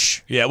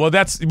inch? Yeah, well,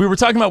 we were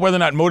talking about whether or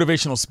not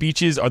motivational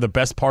speeches are the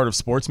best part of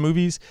sports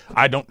movies.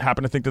 I don't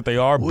happen to think that they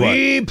are, but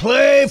We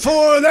play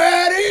for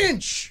that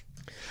inch.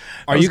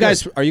 Are you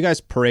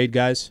guys parade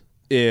guys?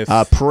 If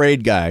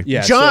Parade guy. Yeah,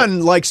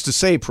 John likes to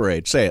say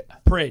parade. Say it.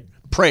 Parade.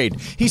 Parade.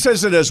 He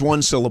says it as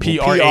one syllable.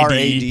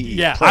 P-R-A-D-E.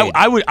 Yeah. Parade.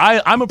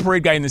 I'm a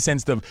parade guy in the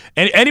sense of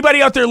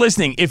anybody out there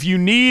listening, if you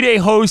need a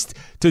host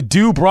to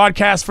do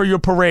broadcast for your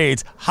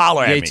parades,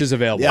 holler at me. Yates is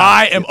available. Yeah.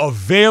 I am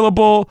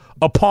available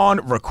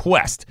upon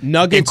request.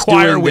 Nuggets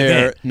Inquire doing within.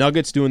 their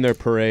Nuggets doing their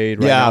parade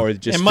right Yeah. now. Or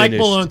just And Mike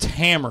finished. Malone's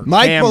hammered.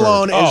 Mike Hammered.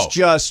 Malone is Oh.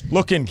 just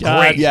Looking God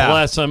great. Yeah.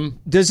 bless him.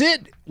 Does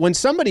it when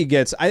somebody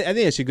gets? I think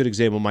that's a good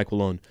example, of Mike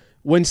Malone.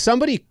 When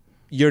somebody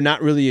you're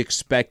not really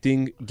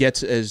expecting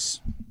gets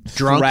as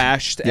Drunk?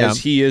 thrashed Yeah. as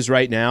he is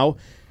right now,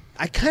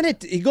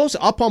 he goes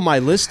up on my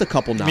list a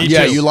couple notches.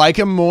 Yeah, too. you like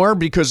him more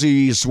because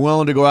he's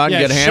willing to go out Yeah,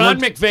 and get Sean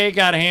hammered. McVay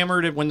got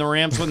hammered when the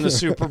Rams won the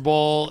Super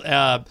Bowl.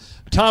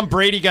 Tom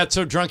Brady got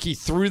so drunk he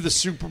threw the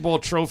Super Bowl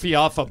trophy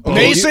off a boat.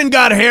 Mason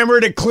got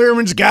hammered at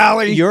Clearman's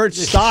Galley. Your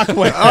stock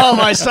went. Oh,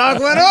 my stock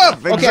went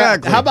up.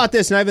 Exactly. Okay, how about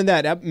this? Not even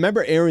that.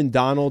 Remember Aaron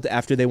Donald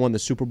after they won the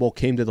Super Bowl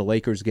came to the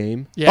Lakers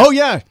game? Yeah. Oh,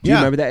 yeah. Do you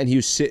remember that? And he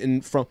was sitting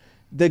from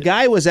the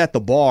guy was at the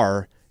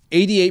bar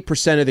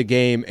 88% of the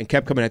game and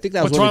kept coming. I think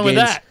that was What's one wrong of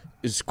the with games. that?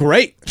 It's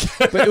great,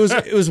 but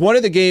it was one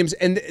of the games,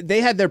 and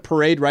they had their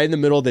parade right in the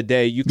middle of the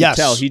day. You could Yes.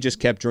 tell he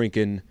just kept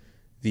drinking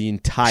the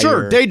entire.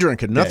 Sure, day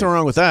drinking. Nothing day.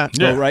 wrong with that.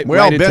 Yeah. Right- We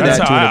right all into been that. there. That's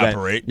to how an I event.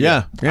 operate.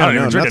 Yeah, I don't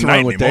even drink nothing at wrong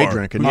night with day anymore.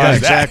 drinking. How's Yeah, that?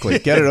 exactly.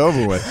 Get it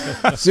over with.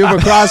 Super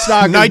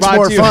Crosstalk is Night's brought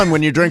more to you. fun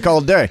when you drink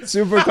all day.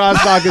 Super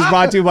Crosstalk is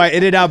brought to you by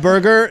In-N-Out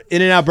Burger.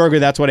 In-N-Out Burger,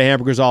 that's what a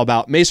hamburger's all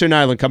about. Mason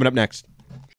Island coming up next.